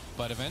trade,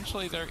 but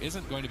eventually there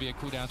isn't going to be a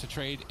cooldown to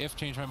trade if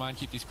Change My Mind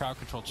keep these crowd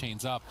control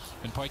chains up.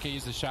 And Poike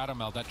uses Shadow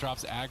Meld. That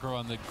drops aggro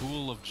on the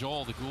Ghoul of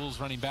Joel. The Ghoul's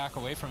running back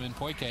away from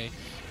Poike, and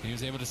he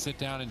was able to sit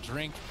down and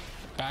drink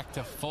back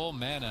to full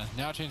mana.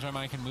 Now Change My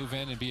Mind can move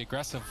in and be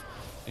aggressive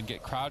and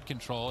get crowd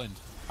control, and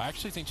I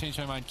actually think Change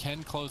My Mind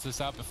can close this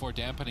out before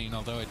dampening,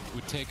 although it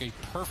would take a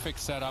perfect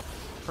setup,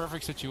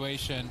 perfect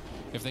situation.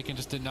 If they can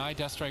just deny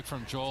Death Strike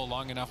from Joel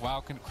long enough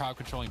while crowd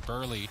controlling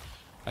Burley,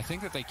 I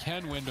think that they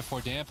can win before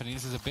dampening.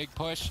 This is a big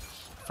push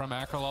from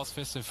Akrolol's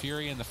Fists of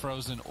Fury and the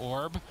Frozen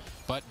Orb,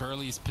 but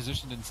Burley's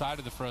positioned inside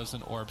of the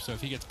Frozen Orb, so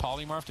if he gets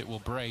polymorphed, it will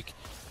break.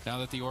 Now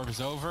that the orb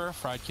is over,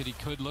 Fried Kitty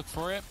could look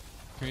for it.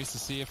 Curious to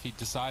see if he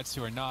decides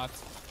to or not.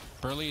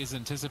 Burley is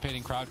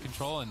anticipating crowd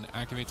control and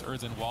activates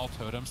Earthen Wall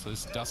Totem, so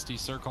this dusty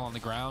circle on the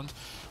ground.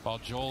 While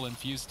Joel and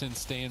Fuston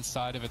stay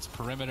inside of its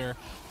perimeter,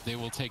 they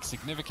will take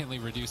significantly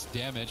reduced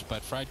damage,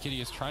 but Fried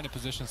Kitty is trying to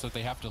position so that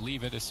they have to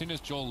leave it. As soon as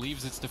Joel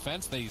leaves its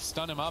defense, they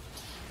stun him up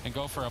and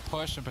go for a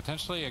push and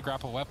potentially a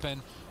grapple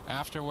weapon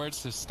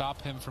afterwards to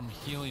stop him from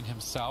healing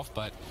himself,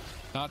 but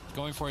not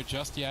going for it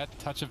just yet.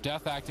 Touch of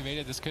Death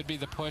activated. This could be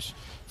the push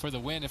for the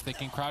win if they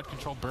can crowd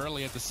control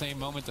Burley at the same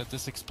moment that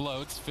this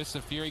explodes. Fists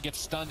of Fury gets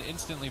stunned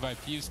instantly by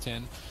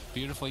Fuston.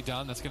 Beautifully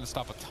done. That's going to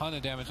stop a ton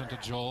of damage onto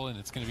Joel, and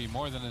it's going to be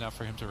more than enough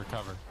for him to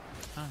recover.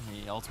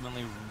 He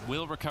ultimately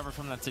will recover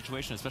from that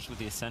situation, especially with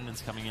the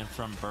Ascendants coming in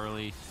from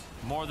Burley.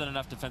 More than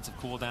enough defensive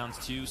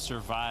cooldowns to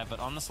survive, but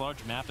on this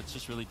large map, it's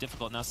just really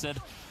difficult. Now, Sid,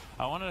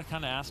 I wanted to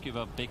kind of ask you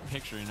about big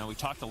picture. You know, we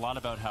talked a lot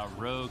about how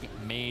Rogue,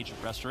 Mage,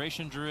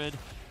 Restoration Druid,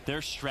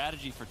 their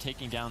strategy for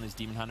taking down these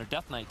Demon Hunter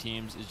Death Knight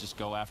teams is just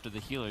go after the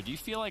healer. Do you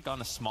feel like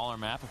on a smaller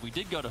map, if we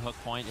did go to Hook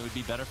Point, it would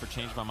be better for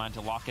Change My Mind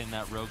to lock in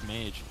that Rogue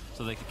Mage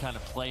so they could kind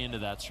of play into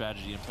that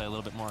strategy and play a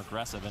little bit more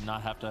aggressive and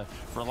not have to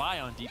rely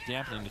on deep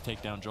dampening to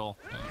take down Joel?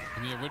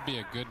 I mean, it would be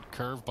a good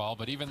curveball,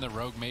 but even the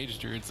Rogue Mage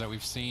Druids that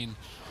we've seen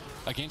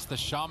against the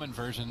Shaman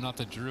version, not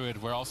the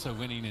Druid, we're also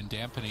winning in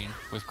dampening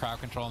with crowd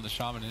control and the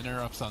Shaman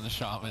interrupts on the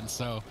Shaman.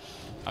 So,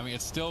 I mean,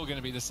 it's still going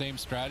to be the same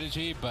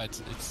strategy, but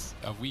it's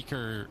a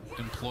weaker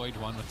employed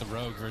one with the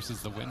Rogue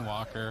versus the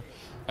Windwalker.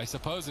 I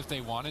suppose if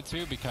they wanted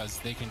to, because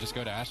they can just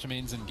go to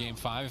Ashmanes in Game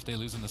 5 if they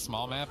lose in the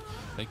small map,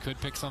 they could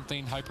pick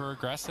something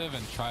hyper-aggressive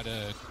and try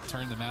to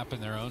turn the map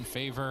in their own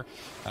favor,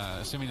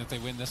 assuming that they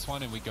win this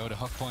one and we go to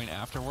Hook Point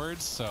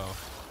afterwards. So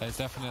that's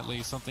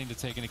definitely something to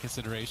take into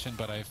consideration,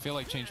 but I feel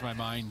like Change My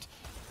Mind,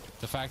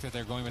 the fact that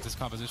they're going with this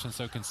composition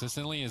so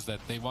consistently is that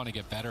they want to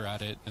get better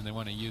at it and they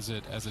want to use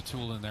it as a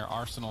tool in their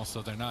arsenal,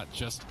 so they're not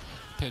just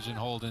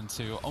pigeonholed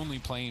into only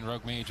playing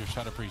Rogue Mage or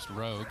Shadow Priest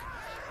Rogue.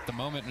 At the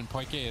moment,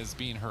 Minpoike is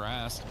being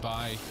harassed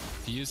by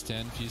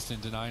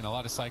Fuston denying a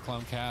lot of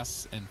Cyclone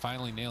casts and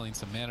finally nailing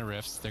some mana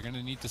rifts. They're going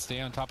to need to stay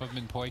on top of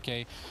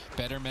Minpoike,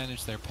 better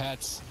manage their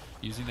pets,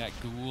 using that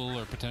Ghoul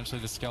or potentially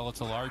the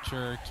Skeletal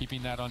Archer,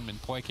 keeping that on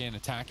Minpoike and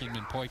attacking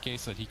Minpoike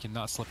so that he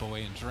cannot slip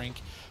away and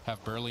drink.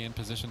 Have Burley in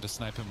position to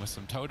snipe him with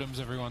some totems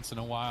every once in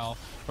a while,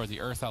 or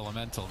the Earth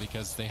Elemental,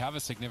 because they have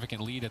a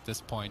significant lead at this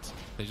point.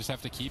 They just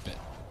have to keep it.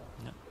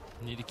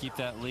 Need to keep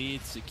that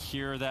lead,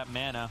 secure that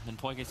mana. And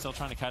Minpoike still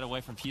trying to kite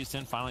away from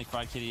Fuston. Finally,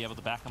 Fried Kitty able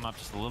to back him up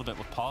just a little bit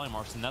with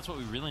Polymorphs, and that's what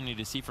we really need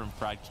to see from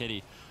Fried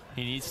Kitty.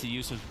 He needs to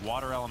use his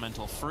Water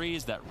Elemental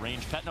Freeze, that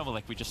range Pet Nova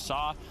like we just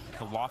saw,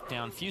 to lock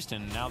down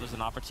Fuston. Now there's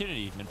an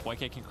opportunity.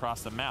 Minpoike can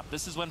cross the map.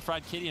 This is when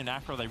Fried Kitty and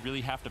Acro, they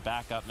really have to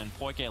back up.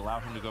 Minpoike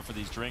allowed him to go for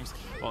these drinks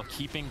while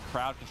keeping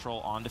crowd control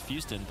onto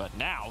Fuston. But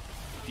now,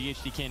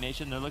 DHDK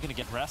Nation, they're looking to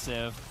get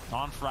aggressive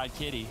on Fried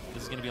Kitty.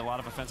 This is going to be a lot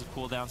of offensive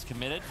cooldowns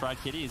committed. Fried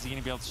Kitty, is he going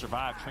to be able to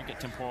survive? Trinket,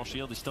 Temporal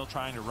Shield, he's still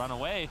trying to run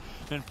away.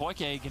 Minpoike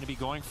going to be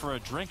going for a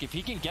drink. If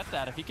he can get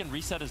that, if he can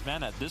reset his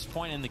mana at this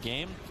point in the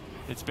game,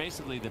 it's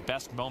basically the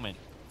best moment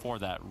for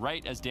that.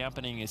 Right as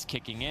dampening is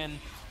kicking in,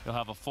 you'll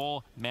have a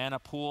full mana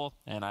pool,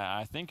 and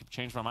I think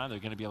Change My Mind, they're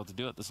going to be able to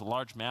do it. This is a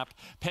large map,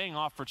 paying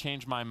off for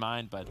Change My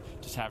Mind, but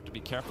just have to be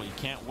careful. You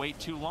can't wait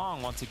too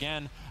long. Once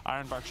again,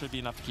 Iron Bark should be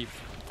enough to keep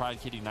Fried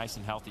Kitty nice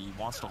and healthy. He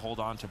wants to hold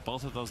on to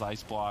both of those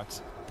Ice Block,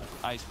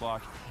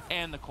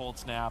 and the Cold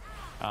Snap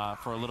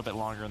for a little bit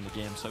longer in the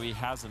game, so he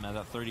has them at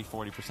that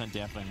 30-40%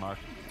 dampening mark.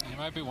 You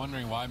might be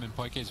wondering why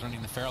Minpoike is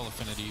running the Feral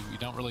Affinity. We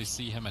don't really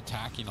see him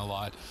attacking a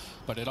lot,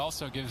 but it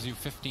also gives you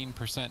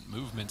 15%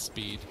 movement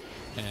speed,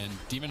 and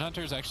Demon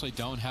Hunters actually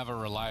don't have a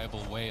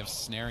reliable way of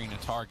snaring a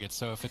target.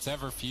 So if it's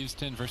ever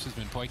Fuston versus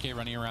Minpoike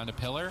running around a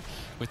pillar,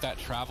 with that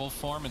travel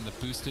form and the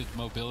boosted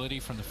mobility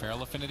from the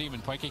Feral Affinity,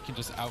 Minpoike can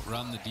just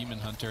outrun the Demon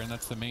Hunter, and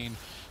that's the main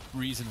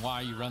reason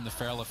why you run the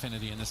Feral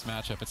Affinity in this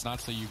matchup. It's not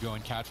so you go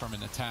and catch from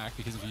an attack,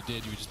 because if you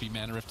did, you would just be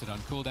mana rifted on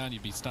cooldown,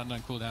 you'd be stunned on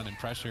cooldown and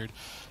pressured.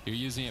 You're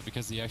using it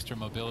because the extra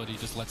mobility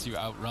just lets you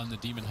outrun the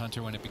Demon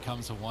Hunter when it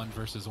becomes a 1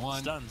 versus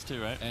 1. Stuns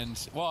too, right?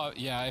 And, well,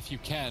 yeah, if you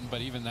can,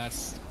 but even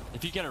that's...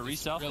 If you get a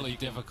reself, really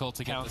difficult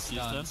to get the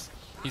stuns.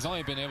 He's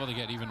only been able to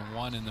get even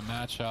 1 in the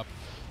matchup.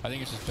 I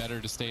think it's just better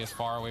to stay as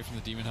far away from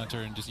the Demon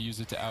Hunter and just use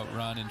it to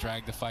outrun and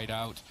drag the fight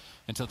out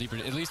until deeper.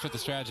 At least with the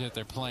strategy that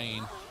they're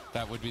playing,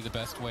 that would be the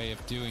best way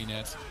of doing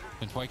it.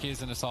 And Poike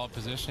is in a solid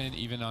position,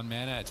 even on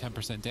mana at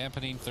 10%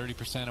 dampening,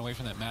 30% away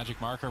from that magic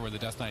marker where the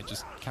Death Knight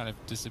just kind of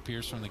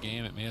disappears from the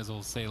game. It may as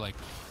well say like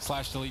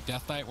 /delete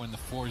Death Knight when the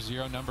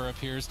 4-0 number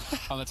appears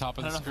on the top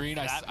of the screen.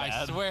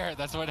 I swear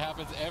that's what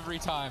happens every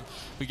time.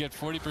 We get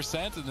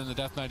 40% and then the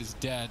Death Knight is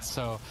dead.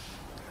 So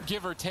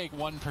give or take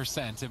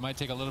 1%. It might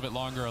take a little bit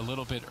longer, a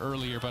little bit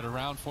earlier, but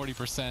around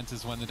 40%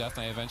 is when the Death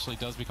Knight eventually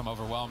does become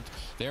overwhelmed.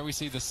 There we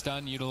see the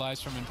stun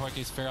utilized from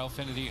Minpoike's Feral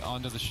Affinity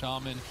onto the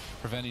Shaman,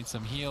 preventing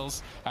some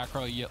heals.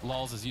 Acro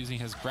Lulz is using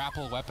his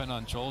grapple weapon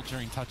on Joel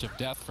during Touch of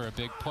Death for a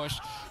big push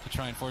to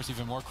try and force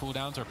even more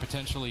cooldowns or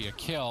potentially a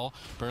kill.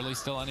 Burley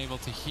still unable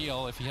to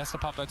heal. If he has to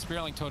pop that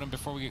Spearling Totem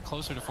before we get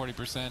closer to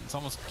 40%, it's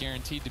almost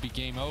guaranteed to be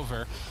game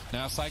over.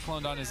 Now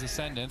Cycloned on his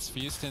Ascendants.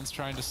 Fuston's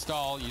trying to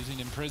stall, using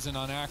Imprison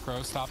on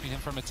Acro, stopping him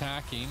from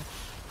attacking.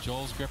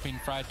 Joel's gripping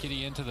Fried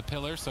Kitty into the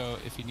pillar, so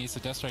if he needs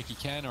to Death Strike he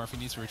can, or if he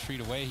needs to retreat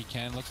away he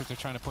can. Looks like they're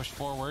trying to push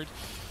forward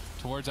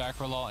towards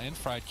Acrolol and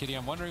Fried Kitty.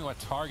 I'm wondering what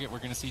target we're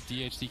going to see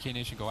DHDK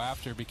Nation go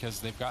after, because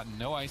they've gotten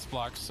no ice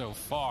blocks so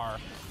far.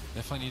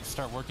 Definitely need to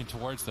start working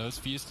towards those.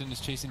 Fuston is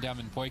chasing down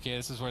Minpoike.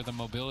 This is where the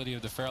mobility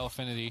of the Feral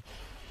Affinity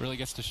really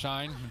gets to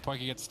shine.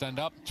 Minpoike gets stunned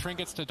up. Trin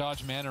gets to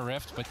dodge Mana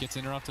Rift, but gets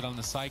interrupted on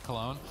the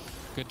Cyclone.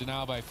 Good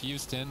denial by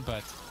Fuston,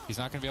 but he's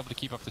not going to be able to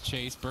keep up the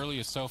chase. Burley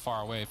is so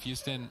far away.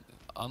 Fuston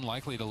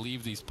unlikely to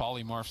leave these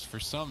polymorphs for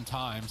some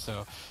time,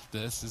 so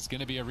this is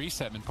going to be a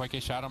reset.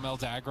 Minpoike Shadow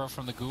Melds aggro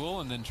from the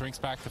Ghoul and then drinks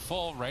back to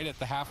full right at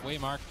the halfway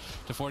mark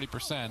to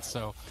 40%.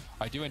 So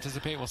I do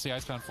anticipate we'll see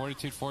Icebound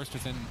Fortitude forced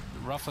within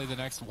roughly the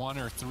next 1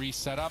 or 3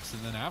 setups,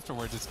 and then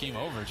afterwards it's game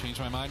over. Change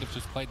my mind, have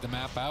just played the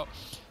map out.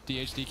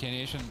 DHDK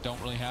Nation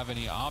don't really have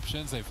any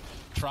options. They've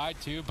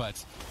tried to,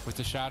 but with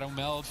the Shadow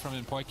Meld from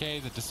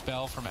Minpoike, the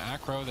Dispel from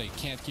Acro, they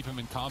can't keep him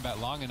in combat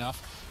long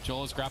enough.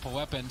 Joel is grapple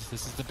weaponed.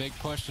 This is the big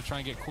push to try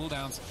and get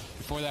cooldowns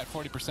before that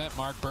 40%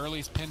 mark.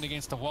 Burley's pinned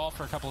against the wall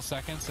for a couple of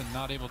seconds and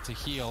not able to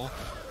heal.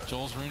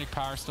 Joel's runic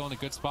power still in a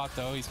good spot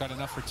though. He's got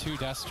enough for 2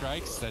 death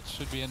strikes. That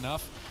should be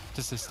enough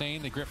to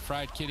sustain. The grip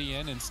Fried Kitty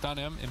in and stun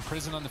him.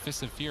 Imprison on the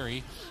Fists of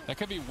Fury. That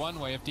could be one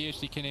way if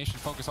DHDK Nation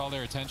focus all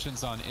their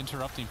attentions on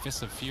interrupting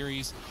Fists of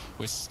Furies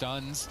with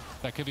stuns.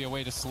 That could be a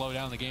way to slow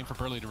down the game for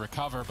Burley to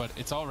recover, but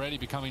it's already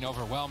becoming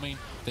overwhelming.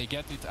 They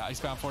get the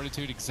Icebound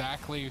Fortitude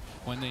exactly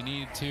when they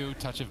need to.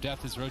 Touch of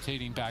Death is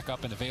rotating back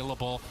up and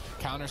available.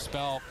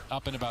 Counterspell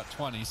up in about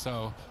 20,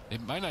 so they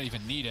might not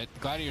even need it.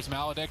 Gladiator's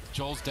Maledict,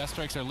 Joel's Death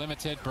Strikes are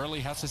limited. Burley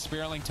has his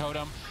Spearling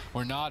Totem.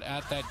 We're not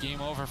at that game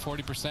over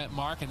 40%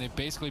 mark, and they've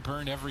basically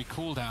burned every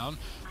cooldown.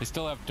 They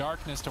still have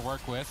Darkness to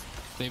work with.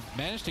 They've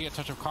managed to get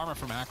Touch of Karma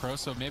from Acro,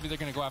 so maybe they're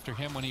going to go after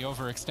him when he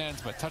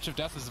overextends, but Touch of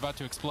Death is about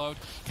to explode.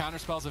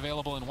 Counterspell's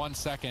available in 1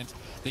 second.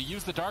 They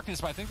use the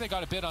Darkness, but I think they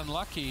got a bit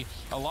unlucky.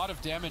 A lot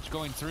of damage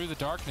going through the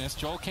Darkness.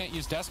 Joel can't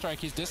use Death Strike.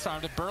 He's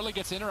disarmed. If Burley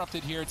gets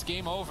interrupted here, it's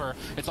game over.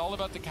 It's all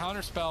about the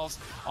counterspells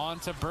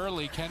onto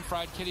Burley. Can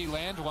Fried Kitty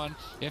land one?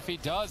 If he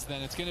does,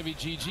 then it's going to be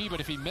GG, but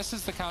if he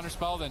misses the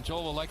counterspell, then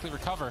Joel will likely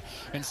recover.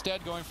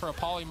 Instead, going for a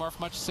polymorph,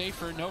 much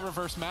safer. No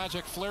reverse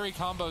magic. Flurry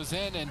combos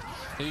in, and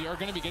they are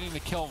going to be getting the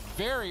kill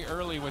very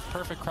early with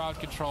perfect crowd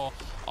control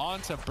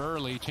onto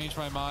Burley. Change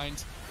my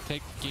mind.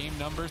 Take game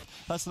numbers.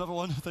 That's another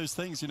one of those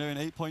things, you know, in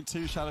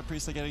 8.2, Shadow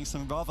Priests are getting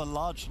some rather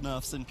large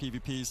nerfs in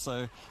PvP,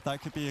 so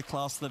that could be a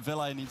class that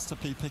Vilay needs to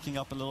be picking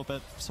up a little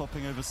bit,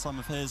 swapping over some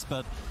of his,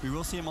 but we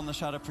will see him on the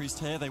Shadow Priest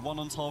here. They won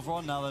on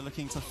Tolvron, now they're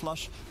looking to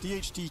flush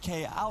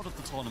DHDK out of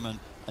the tournament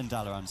and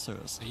Dalaran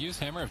Sewers. They use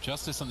Hammer of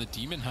Justice on the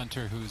Demon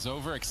Hunter, who's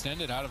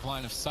overextended out of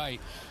line of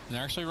sight, and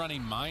they're actually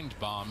running Mind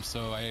Bomb,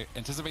 so I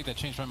anticipate that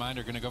Change My Mind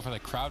are going to go for the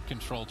crowd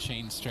control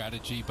chain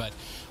strategy, but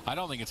I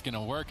don't think it's going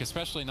to work,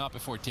 especially not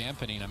before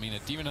dampening. I mean, a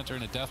Demon Hunter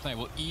and a Death Knight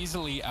will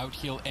easily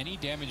out-heal any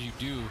damage you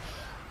do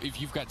if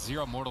you've got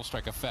 0 Mortal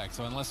Strike effect.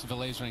 So unless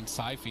Vilay's running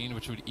Psyfiend,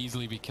 which would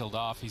easily be killed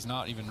off, he's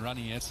not even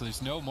running it, so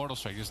there's no Mortal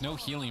Strike, there's no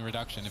healing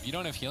reduction. If you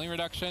don't have healing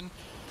reduction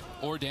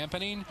or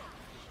dampening,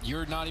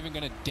 you're not even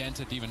going to dent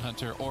a Demon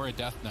Hunter or a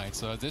Death Knight.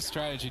 So this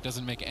strategy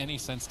doesn't make any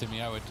sense to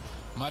me. I would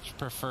much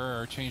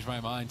prefer, or Change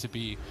My Mind, to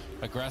be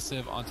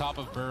aggressive on top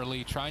of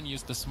Burley, try and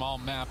use the small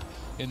map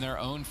in their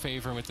own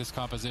favor with this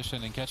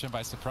composition and catch him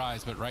by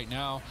surprise. But right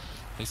now,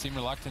 they seem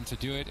reluctant to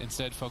do it,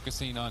 instead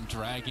focusing on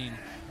dragging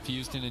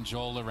Fuston and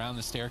Joel around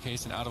the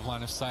staircase and out of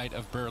line of sight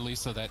of Burley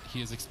so that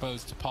he is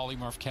exposed to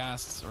polymorph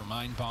casts or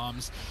mind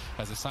bombs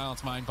as a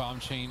silence mind bomb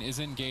chain is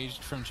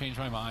engaged from Change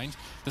My Mind.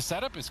 The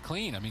setup is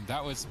clean. I mean,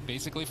 that was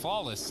basically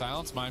flawless.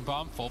 Silence, mind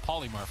bomb, full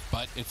polymorph,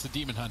 but it's a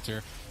Demon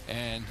Hunter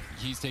and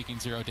he's taking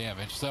 0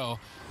 damage. So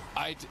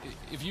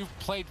if you've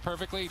played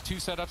perfectly 2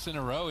 setups in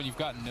a row and you've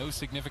got no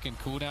significant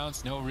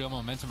cooldowns, no real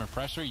momentum or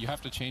pressure, you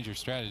have to change your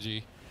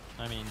strategy.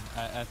 I mean,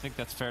 I think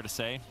that's fair to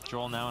say.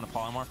 Joel now in a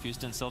polymorph.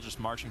 Houston still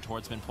just marching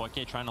towards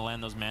Minpoike, trying to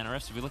land those mana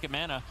rifts. If we look at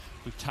mana,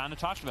 we've kind of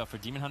talked about for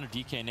Demon Hunter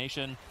DK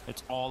Nation,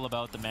 it's all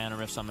about the mana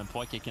rifts on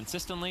Minpoike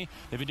consistently.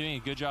 They've been doing a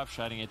good job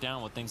shutting it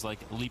down with things like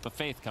Leap of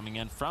Faith coming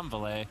in from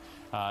Vilay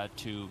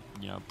to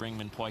bring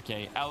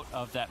Minpoike out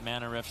of that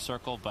mana rift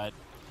circle, but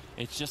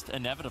it's just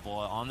inevitable.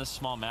 On this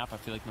small map, I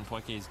feel like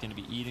Minpoike is going to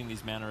be eating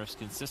these mana rifts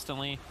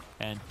consistently,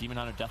 and Demon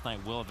Hunter Death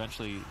Knight will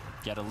eventually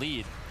get a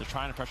lead. They're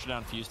trying to pressure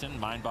down Fuston.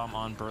 Mind Bomb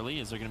on Burley.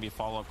 Is there going to be a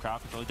follow-up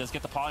crowd control? He does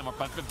get the polymorph,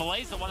 but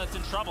Vilay's the one that's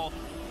in trouble.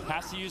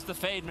 Has to use the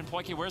Fade.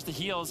 Minpoike, where's the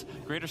heals?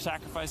 Greater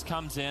Sacrifice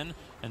comes in,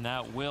 and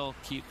that will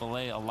keep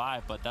Vilay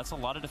alive, but that's a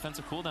lot of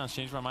defensive cooldowns.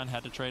 Change My Mind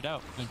had to trade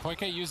out.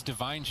 Minpoike used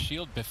Divine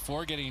Shield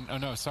before getting... Oh,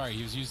 no, sorry.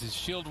 He was using his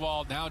Shield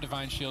Wall, now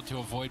Divine Shield to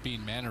avoid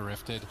being mana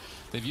rifted.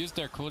 They've used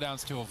their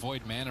cooldowns to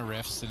avoid mana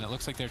rifts, and it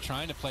looks like they're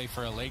trying to play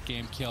for a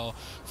late-game kill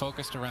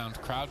focused around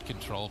crowd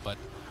control, but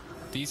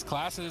these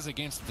classes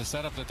against the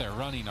setup that they're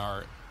running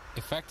are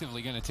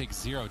effectively going to take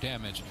 0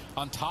 damage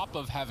on top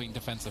of having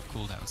defensive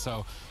cooldowns.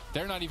 So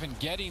they're not even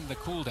getting the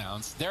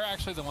cooldowns. They're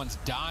actually the ones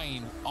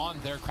dying on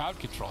their crowd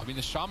control. I mean,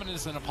 the Shaman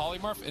is in a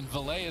polymorph, and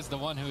Vilay is the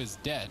one who is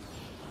dead.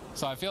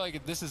 So I feel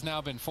like this has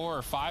now been 4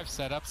 or 5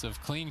 setups of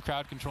clean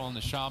crowd control in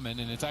the Shaman,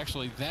 and it's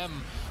actually them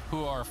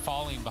who are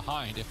falling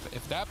behind.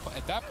 If that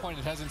at that point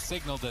it hasn't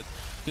signaled that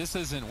this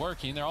isn't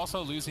working, they're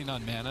also losing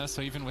on mana,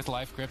 so even with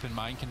life grip and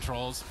mind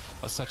controls,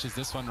 such as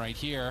this one right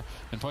here,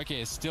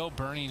 Minpoike is still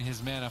burning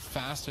his mana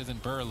faster than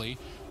Burley.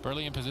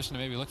 Burley in position to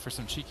maybe look for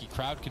some cheeky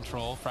crowd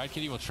control. Fried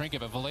Kitty will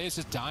trinket, but Vilay is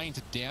just dying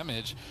to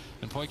damage.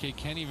 Minpoike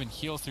can't even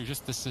heal through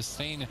just the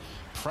sustained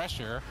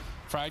pressure.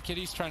 Fried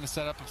Kitty's trying to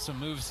set up some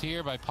moves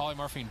here by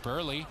polymorphing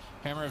Burley.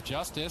 Hammer of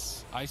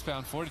Justice,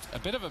 Icebound Fortitude. A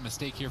bit of a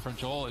mistake here from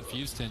Joel and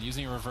Fuston,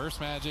 using reverse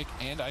magic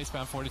and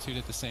Icebound Fortitude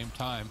at the same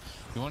time.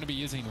 You want to be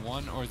using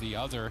one or the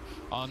other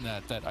on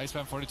that. That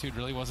Icebound Fortitude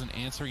really wasn't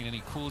answering any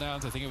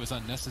cooldowns. I think it was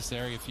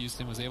unnecessary if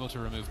Fuston was able to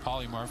remove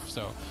polymorph.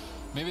 So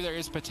maybe there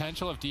is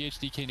potential of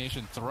DHDK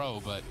Nation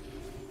throw, but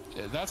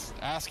that's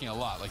asking a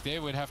lot. Like, they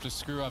would have to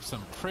screw up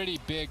some pretty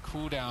big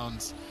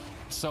cooldowns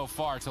so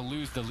far to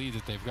lose the lead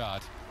that they've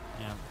got.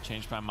 Yeah,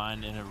 changed my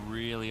mind in a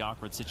really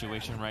awkward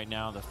situation right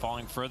now. They're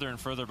falling further and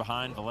further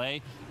behind.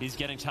 Valet, he's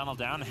getting tunneled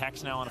down.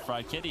 Hex now on a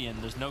Fried Kitty,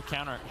 and there's no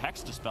counter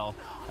Hex dispel.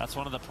 That's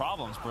one of the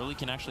problems. Burley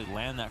can actually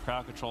land that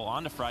crowd control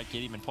onto Fried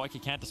Kitty. Minpoike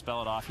can't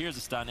dispel it off. Here's a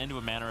stun into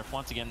a mana rift.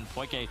 Once again,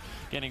 Minpoike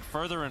getting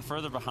further and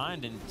further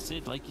behind. And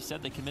Sid, like you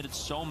said, they committed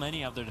so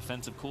many of their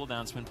defensive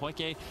cooldowns.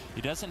 Minpoike,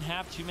 he doesn't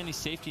have too many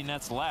safety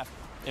nets left.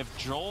 If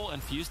Joel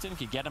and Fuston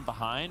could get him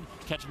behind,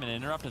 catch him in an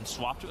interrupt, and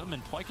swap to him,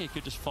 Minpoike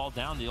could just fall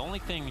down. The only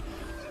thing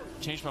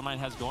Change My Mind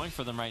has going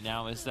for them right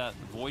now is that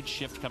Void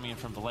Shift coming in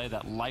from Valet,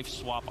 that life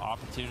swap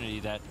opportunity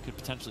that could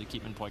potentially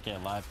keep Minpoike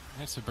alive.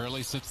 Yeah, so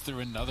Burley sits through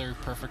another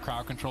perfect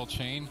crowd control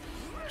chain.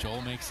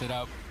 Joel makes it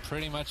out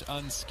pretty much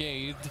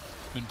unscathed.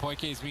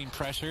 Minpoike is being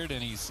pressured,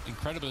 and he's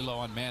incredibly low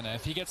on mana.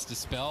 If he gets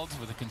dispelled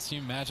with a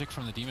Consume Magic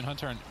from the Demon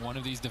Hunter on one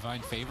of these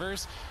Divine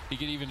Favors, he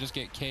could even just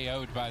get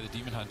KO'd by the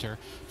Demon Hunter.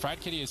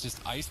 Fried Kitty is just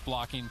ice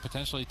blocking,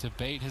 potentially to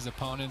bait his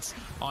opponents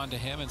onto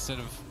him instead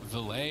of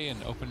Valet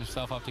and open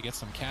himself up to get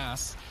some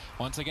casts.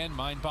 Once again,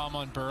 Mind Bomb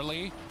on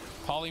Burley.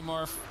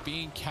 Polymorph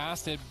being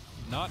casted.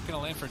 Not going to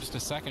land for just a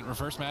second.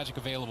 Reverse magic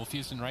available.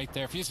 Fuston right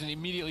there. Fuston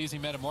immediately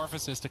using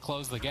Metamorphosis to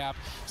close the gap.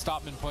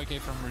 Stop Minpoike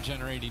from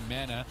regenerating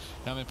mana.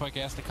 Now Minpoike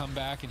has to come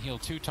back and heal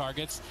 2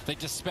 targets. They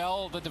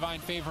dispel the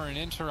Divine Favor and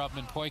interrupt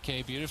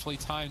Minpoike. Beautifully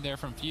timed there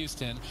from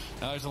Fuston.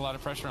 Now there's a lot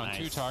of pressure on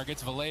 2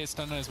 targets. Valet is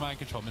stunned on his mind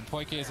control.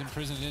 Minpoike is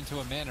imprisoned into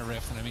a mana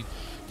rift. And I mean,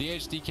 the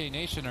DHDK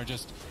Nation are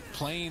just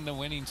playing the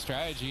winning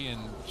strategy,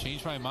 and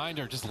Change My Mind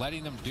or just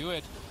letting them do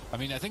it. I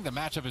mean, I think the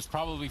matchup is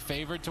probably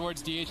favored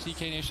towards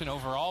DHDK Nation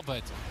overall,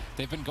 but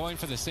they've been going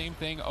for the same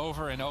thing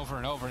over and over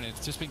and over, and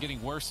it's just been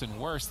getting worse and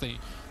worse. They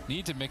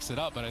need to mix it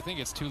up, but I think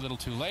it's too little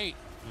too late.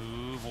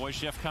 Ooh, Void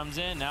Shift comes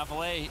in. Now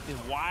Valet is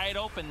wide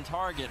open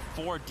target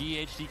for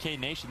DHDK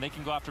Nation. They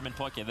can go after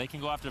Minpoike. They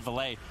can go after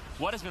Valet.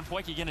 What is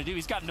Minpoike going to do?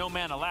 He's got no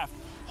mana left.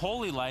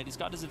 Holy Light, he's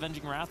got his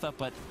Avenging Wrath up,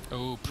 but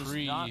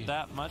there's not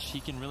that much he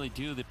can really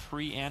do. The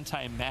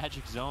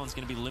pre-anti-magic zone is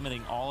going to be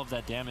limiting all of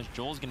that damage.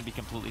 Joel's going to be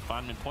completely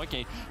fine.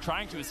 Minpoike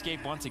trying to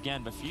escape once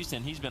again, but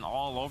Fuston, he's been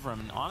all over him.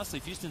 And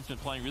honestly, Fuston's been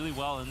playing really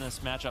well in this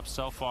matchup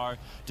so far,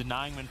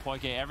 denying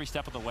Minpoike every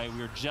step of the way. We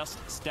were just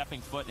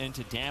stepping foot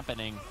into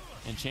dampening,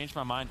 and Change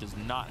My Mind does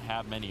not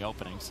have many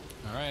openings.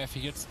 All right, if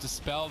he gets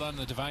dispelled on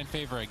the Divine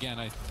Favor again,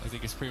 I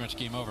think it's pretty much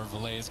game over.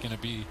 Valet is going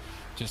to be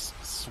just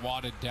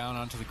swatted down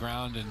onto the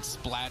ground and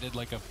splatted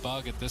like a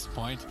bug at this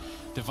point.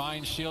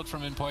 Divine Shield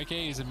from Minpoike.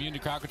 He's immune to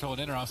crowd control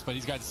and interrupts, but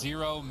he's got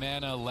 0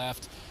 mana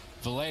left.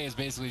 Valet is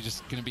basically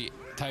just going to be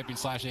typing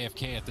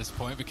 /AFK at this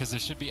point, because there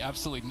should be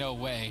absolutely no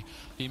way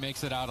he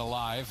makes it out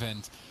alive.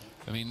 And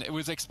I mean, it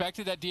was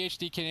expected that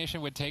DHDK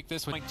Nation would take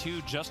this. With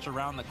 2 just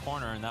around the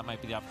corner, and that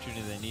might be the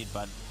opportunity they need.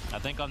 But I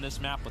think on this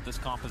map with this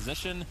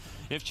composition,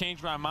 if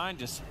Change My Mind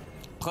just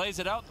plays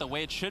it out the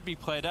way it should be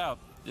played out,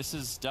 this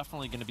is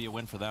definitely going to be a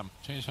win for them.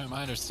 Change My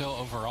Mind are still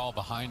overall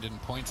behind in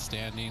point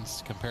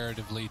standings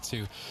comparatively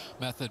to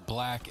Method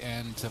Black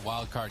and to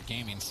Wildcard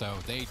Gaming, so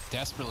they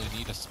desperately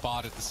need a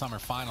spot at the summer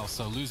finals.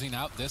 So losing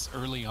out this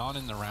early on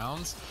in the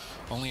rounds,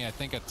 only I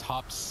think a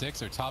top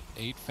 6 or top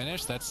 8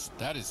 finish,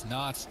 that is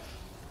not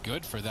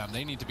good for them.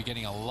 They need to be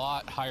getting a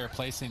lot higher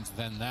placings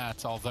than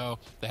that, although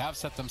they have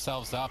set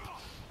themselves up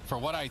for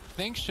what I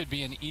think should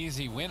be an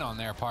easy win on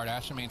their part.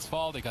 Ashamane's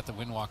Fall, they got the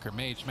Windwalker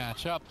Mage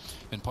matchup.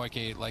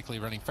 Minpoike likely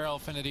running Feral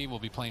Affinity, will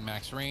be playing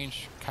max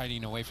range,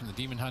 kiting away from the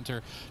Demon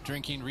Hunter,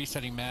 drinking,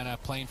 resetting mana,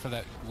 playing for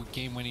that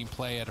game-winning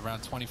play at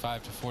around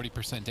 25 to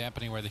 40%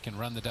 dampening, where they can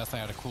run the Death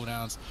Knight out of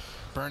cooldowns,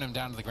 burn him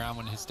down to the ground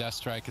when his Death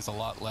Strike is a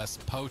lot less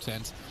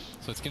potent.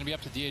 So it's going to be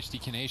up to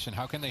DHDK Nation.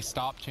 How can they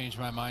stop Change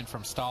My Mind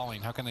from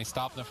stalling? How can they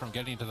stop them from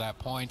getting to that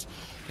point?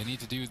 They need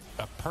to do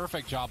a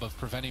perfect job of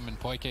preventing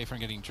Minpoike from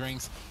getting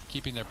drinks,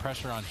 keeping their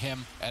pressure on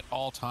him at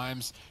all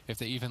times. If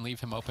they even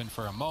leave him open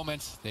for a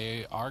moment,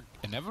 they are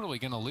inevitably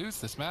going to lose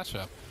this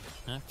matchup.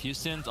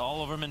 Fuston's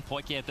all over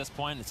Minpoike at this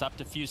point. It's up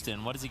to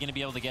Fuston. What is he going to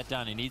be able to get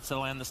done? He needs to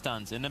land the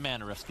stuns into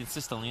mana rifts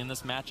consistently in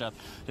this matchup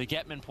to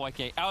get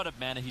Minpoike out of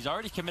mana. He's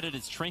already committed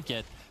his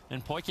trinket.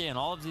 Minpoike in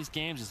all of these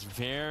games is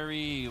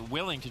very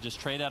willing to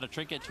just trade out a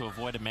trinket to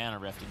avoid a mana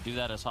rift and do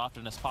that as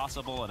often as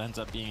possible. It ends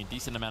up being a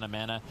decent amount of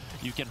mana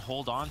you can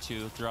hold on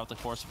to throughout the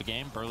course of a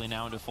game. Burley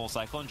now into full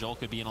cycle, and Joel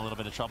could be in a little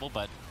bit of trouble,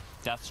 but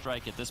Death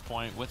Strike at this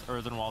point with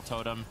Earthen Wall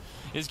Totem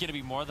is going to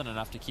be more than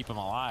enough to keep him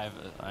alive.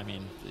 I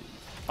mean,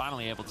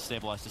 finally able to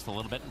stabilize just a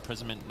little bit.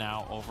 Imprisonment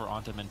now over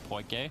onto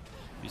Minpoike.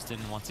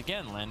 Fuston once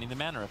again landing the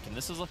mana rift, and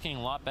this is looking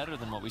a lot better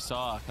than what we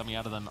saw coming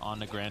out of them on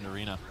the Grand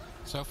Arena.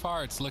 So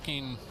far, it's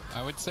looking,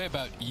 I would say,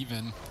 about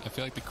even. I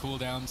feel like the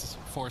cooldowns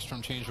forced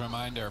from Change My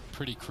Mind are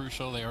pretty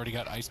crucial. They already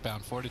got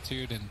Icebound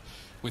Fortitude, and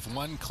with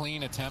one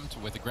clean attempt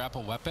with a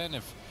grapple weapon,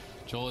 if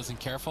Joel isn't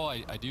careful,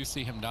 I do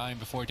see him dying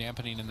before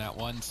dampening in that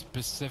one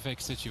specific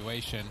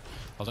situation.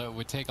 Although it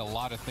would take a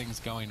lot of things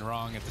going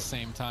wrong at the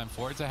same time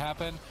for it to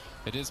happen,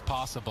 it is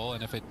possible,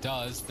 and if it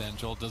does, then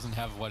Joel doesn't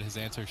have what his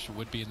answer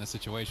would be in the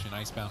situation,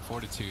 Icebound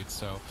Fortitude.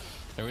 So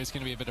there is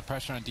going to be a bit of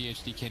pressure on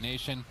DHDK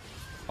Nation.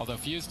 Although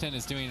Fuston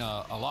is doing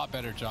a lot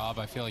better job.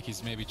 I feel like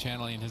he's maybe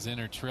channeling his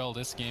inner Trill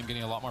this game,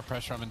 getting a lot more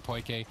pressure on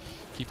Minpoike,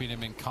 keeping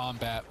him in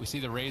combat. We see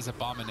the Raise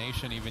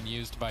Abomination even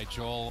used by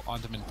Joel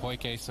onto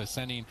Minpoike, so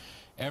sending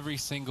every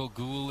single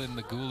ghoul in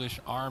the ghoulish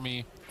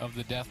army of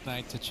the Death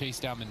Knight to chase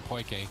down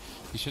Minpoike.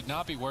 He should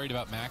not be worried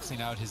about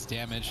maxing out his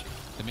damage.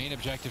 The main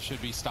objective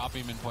should be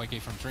stopping Minpoike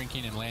from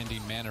drinking and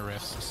landing mana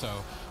rifts. So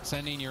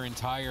sending your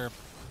entire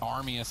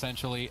army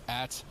essentially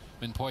at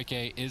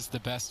Minpoike is the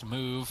best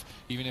move,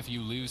 even if you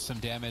lose some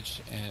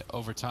damage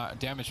over time,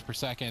 damage per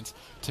second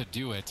to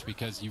do it,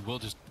 because you will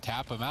just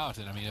tap him out.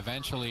 And I mean,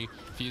 eventually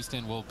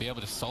Fuston will be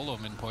able to solo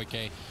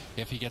Minpoike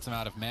if he gets him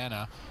out of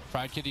mana.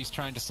 Fried Kitty's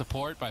trying to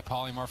support by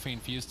polymorphing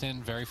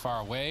Fuston very far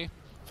away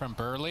from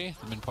Burley.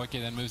 Minpoike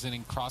then moves in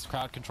and cross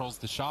crowd controls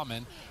the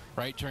Shaman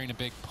right during a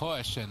big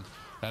push, and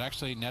that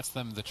actually nets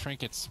them the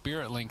Trinket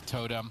Spirit Link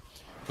totem,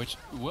 which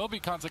will be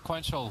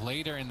consequential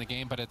later in the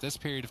game, but at this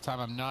period of time,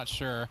 I'm not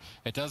sure.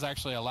 It does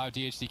actually allow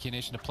DHDK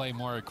Nation to play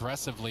more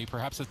aggressively.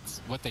 Perhaps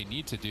it's what they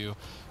need to do,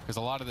 because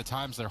a lot of the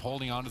times they're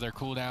holding on to their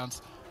cooldowns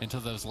until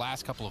those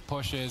last couple of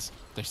pushes.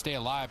 They stay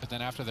alive, but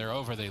then after they're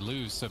over, they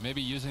lose. So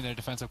maybe using their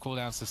defensive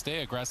cooldowns to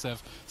stay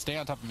aggressive, stay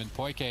on top of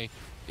Minpoike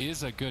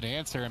is a good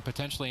answer, and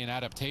potentially an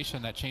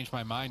adaptation that Changed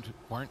My Mind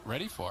weren't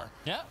ready for.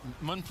 Yeah,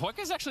 Minpoike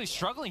is actually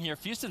struggling here.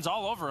 Fuston's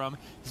all over him.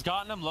 He's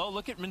gotten him low.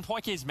 Look at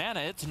Minpoike's mana.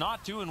 It's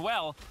not doing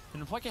well.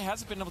 And Minpoike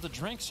hasn't been able to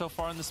drink so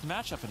far in this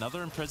matchup.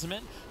 Another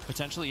imprisonment,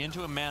 potentially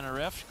into a mana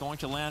rift, going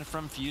to land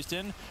from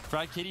Fuston.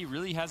 Fried Kitty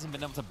really hasn't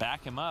been able to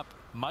back him up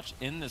much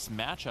in this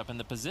matchup, and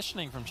the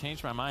positioning from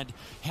Change My Mind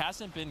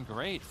hasn't been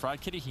great.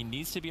 Fried Kitty, he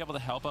needs to be able to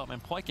help out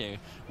Minpoike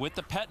with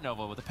the Pet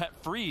Nova, with the Pet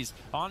Freeze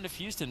onto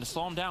Fuston to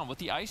slow him down with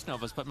the Ice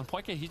Novas, but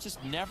Minpoike, he's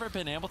just never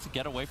been able to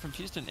get away from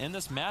Fuston in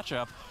this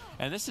matchup,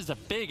 and this is a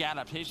big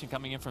adaptation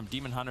coming in from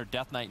Demon Hunter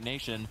Death Knight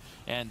Nation,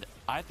 and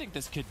I think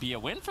this could be a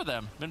win for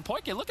them.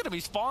 Minpoike, look at him,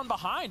 he's fallen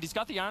behind. He's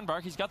got the Iron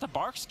Bark, he's got the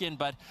Bark Skin,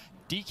 but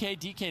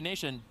DK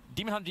Nation,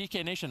 Demon Hunter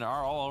DK Nation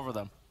are all over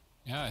them.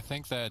 Yeah, I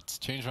think that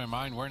Change My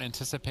Mind weren't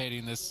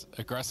anticipating this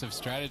aggressive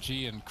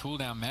strategy and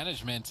cooldown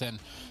management, and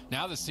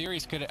now the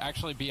series could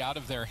actually be out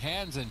of their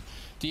hands, and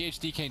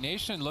DHDK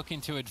Nation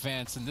looking to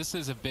advance, and this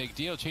is a big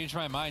deal. Change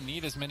My Mind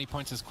need as many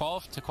points as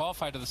to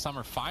qualify to the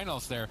summer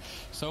finals. They're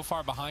so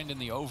far behind in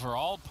the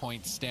overall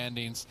point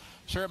standings.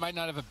 Sure, it might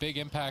not have a big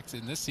impact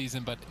in this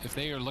season, but if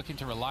they are looking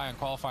to rely on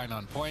qualifying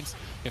on points,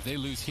 if they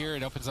lose here,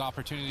 it opens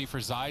opportunity for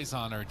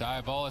Xyzon or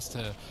Diabolus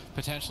to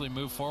potentially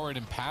move forward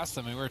and pass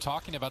them. And we were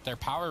talking about their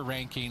power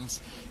rankings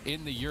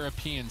in the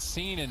European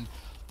scene, and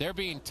they're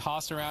being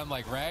tossed around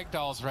like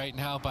ragdolls right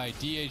now by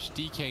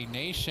DHDK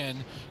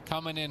Nation,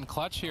 coming in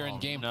clutch here in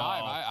Game 5.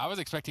 I was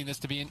expecting this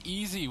to be an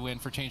easy win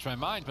for Change My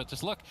Mind, but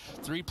just look,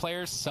 3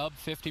 players, sub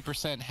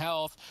 50%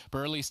 health.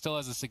 Burley still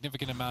has a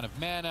significant amount of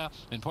mana,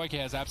 and Minpoike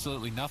has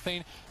absolutely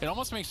nothing. It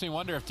almost makes me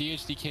wonder if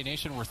DHDK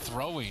Nation were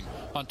throwing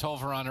on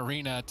Tolvaron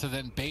Arena to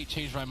then bait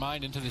Change My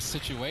Mind into this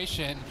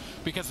situation,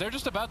 because they're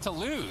just about to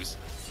lose.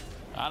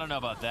 I don't know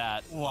about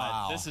that.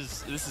 Wow. This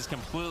is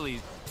completely...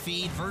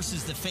 Feed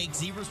versus the fake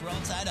Zebras. We're all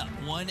tied up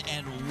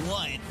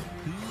 1-1.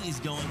 Who is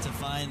going to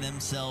find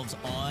themselves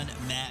on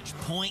match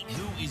point?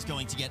 Who is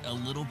going to get a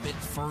little bit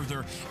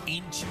further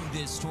into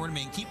this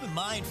tournament? Keep in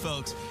mind,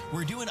 folks,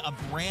 we're doing a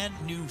brand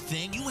new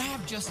thing. You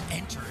have just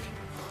entered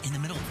in the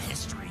middle of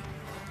history.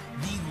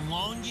 The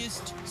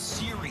longest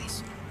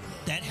series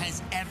that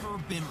has ever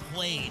been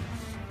played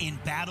in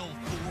Battle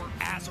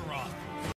for Azeroth.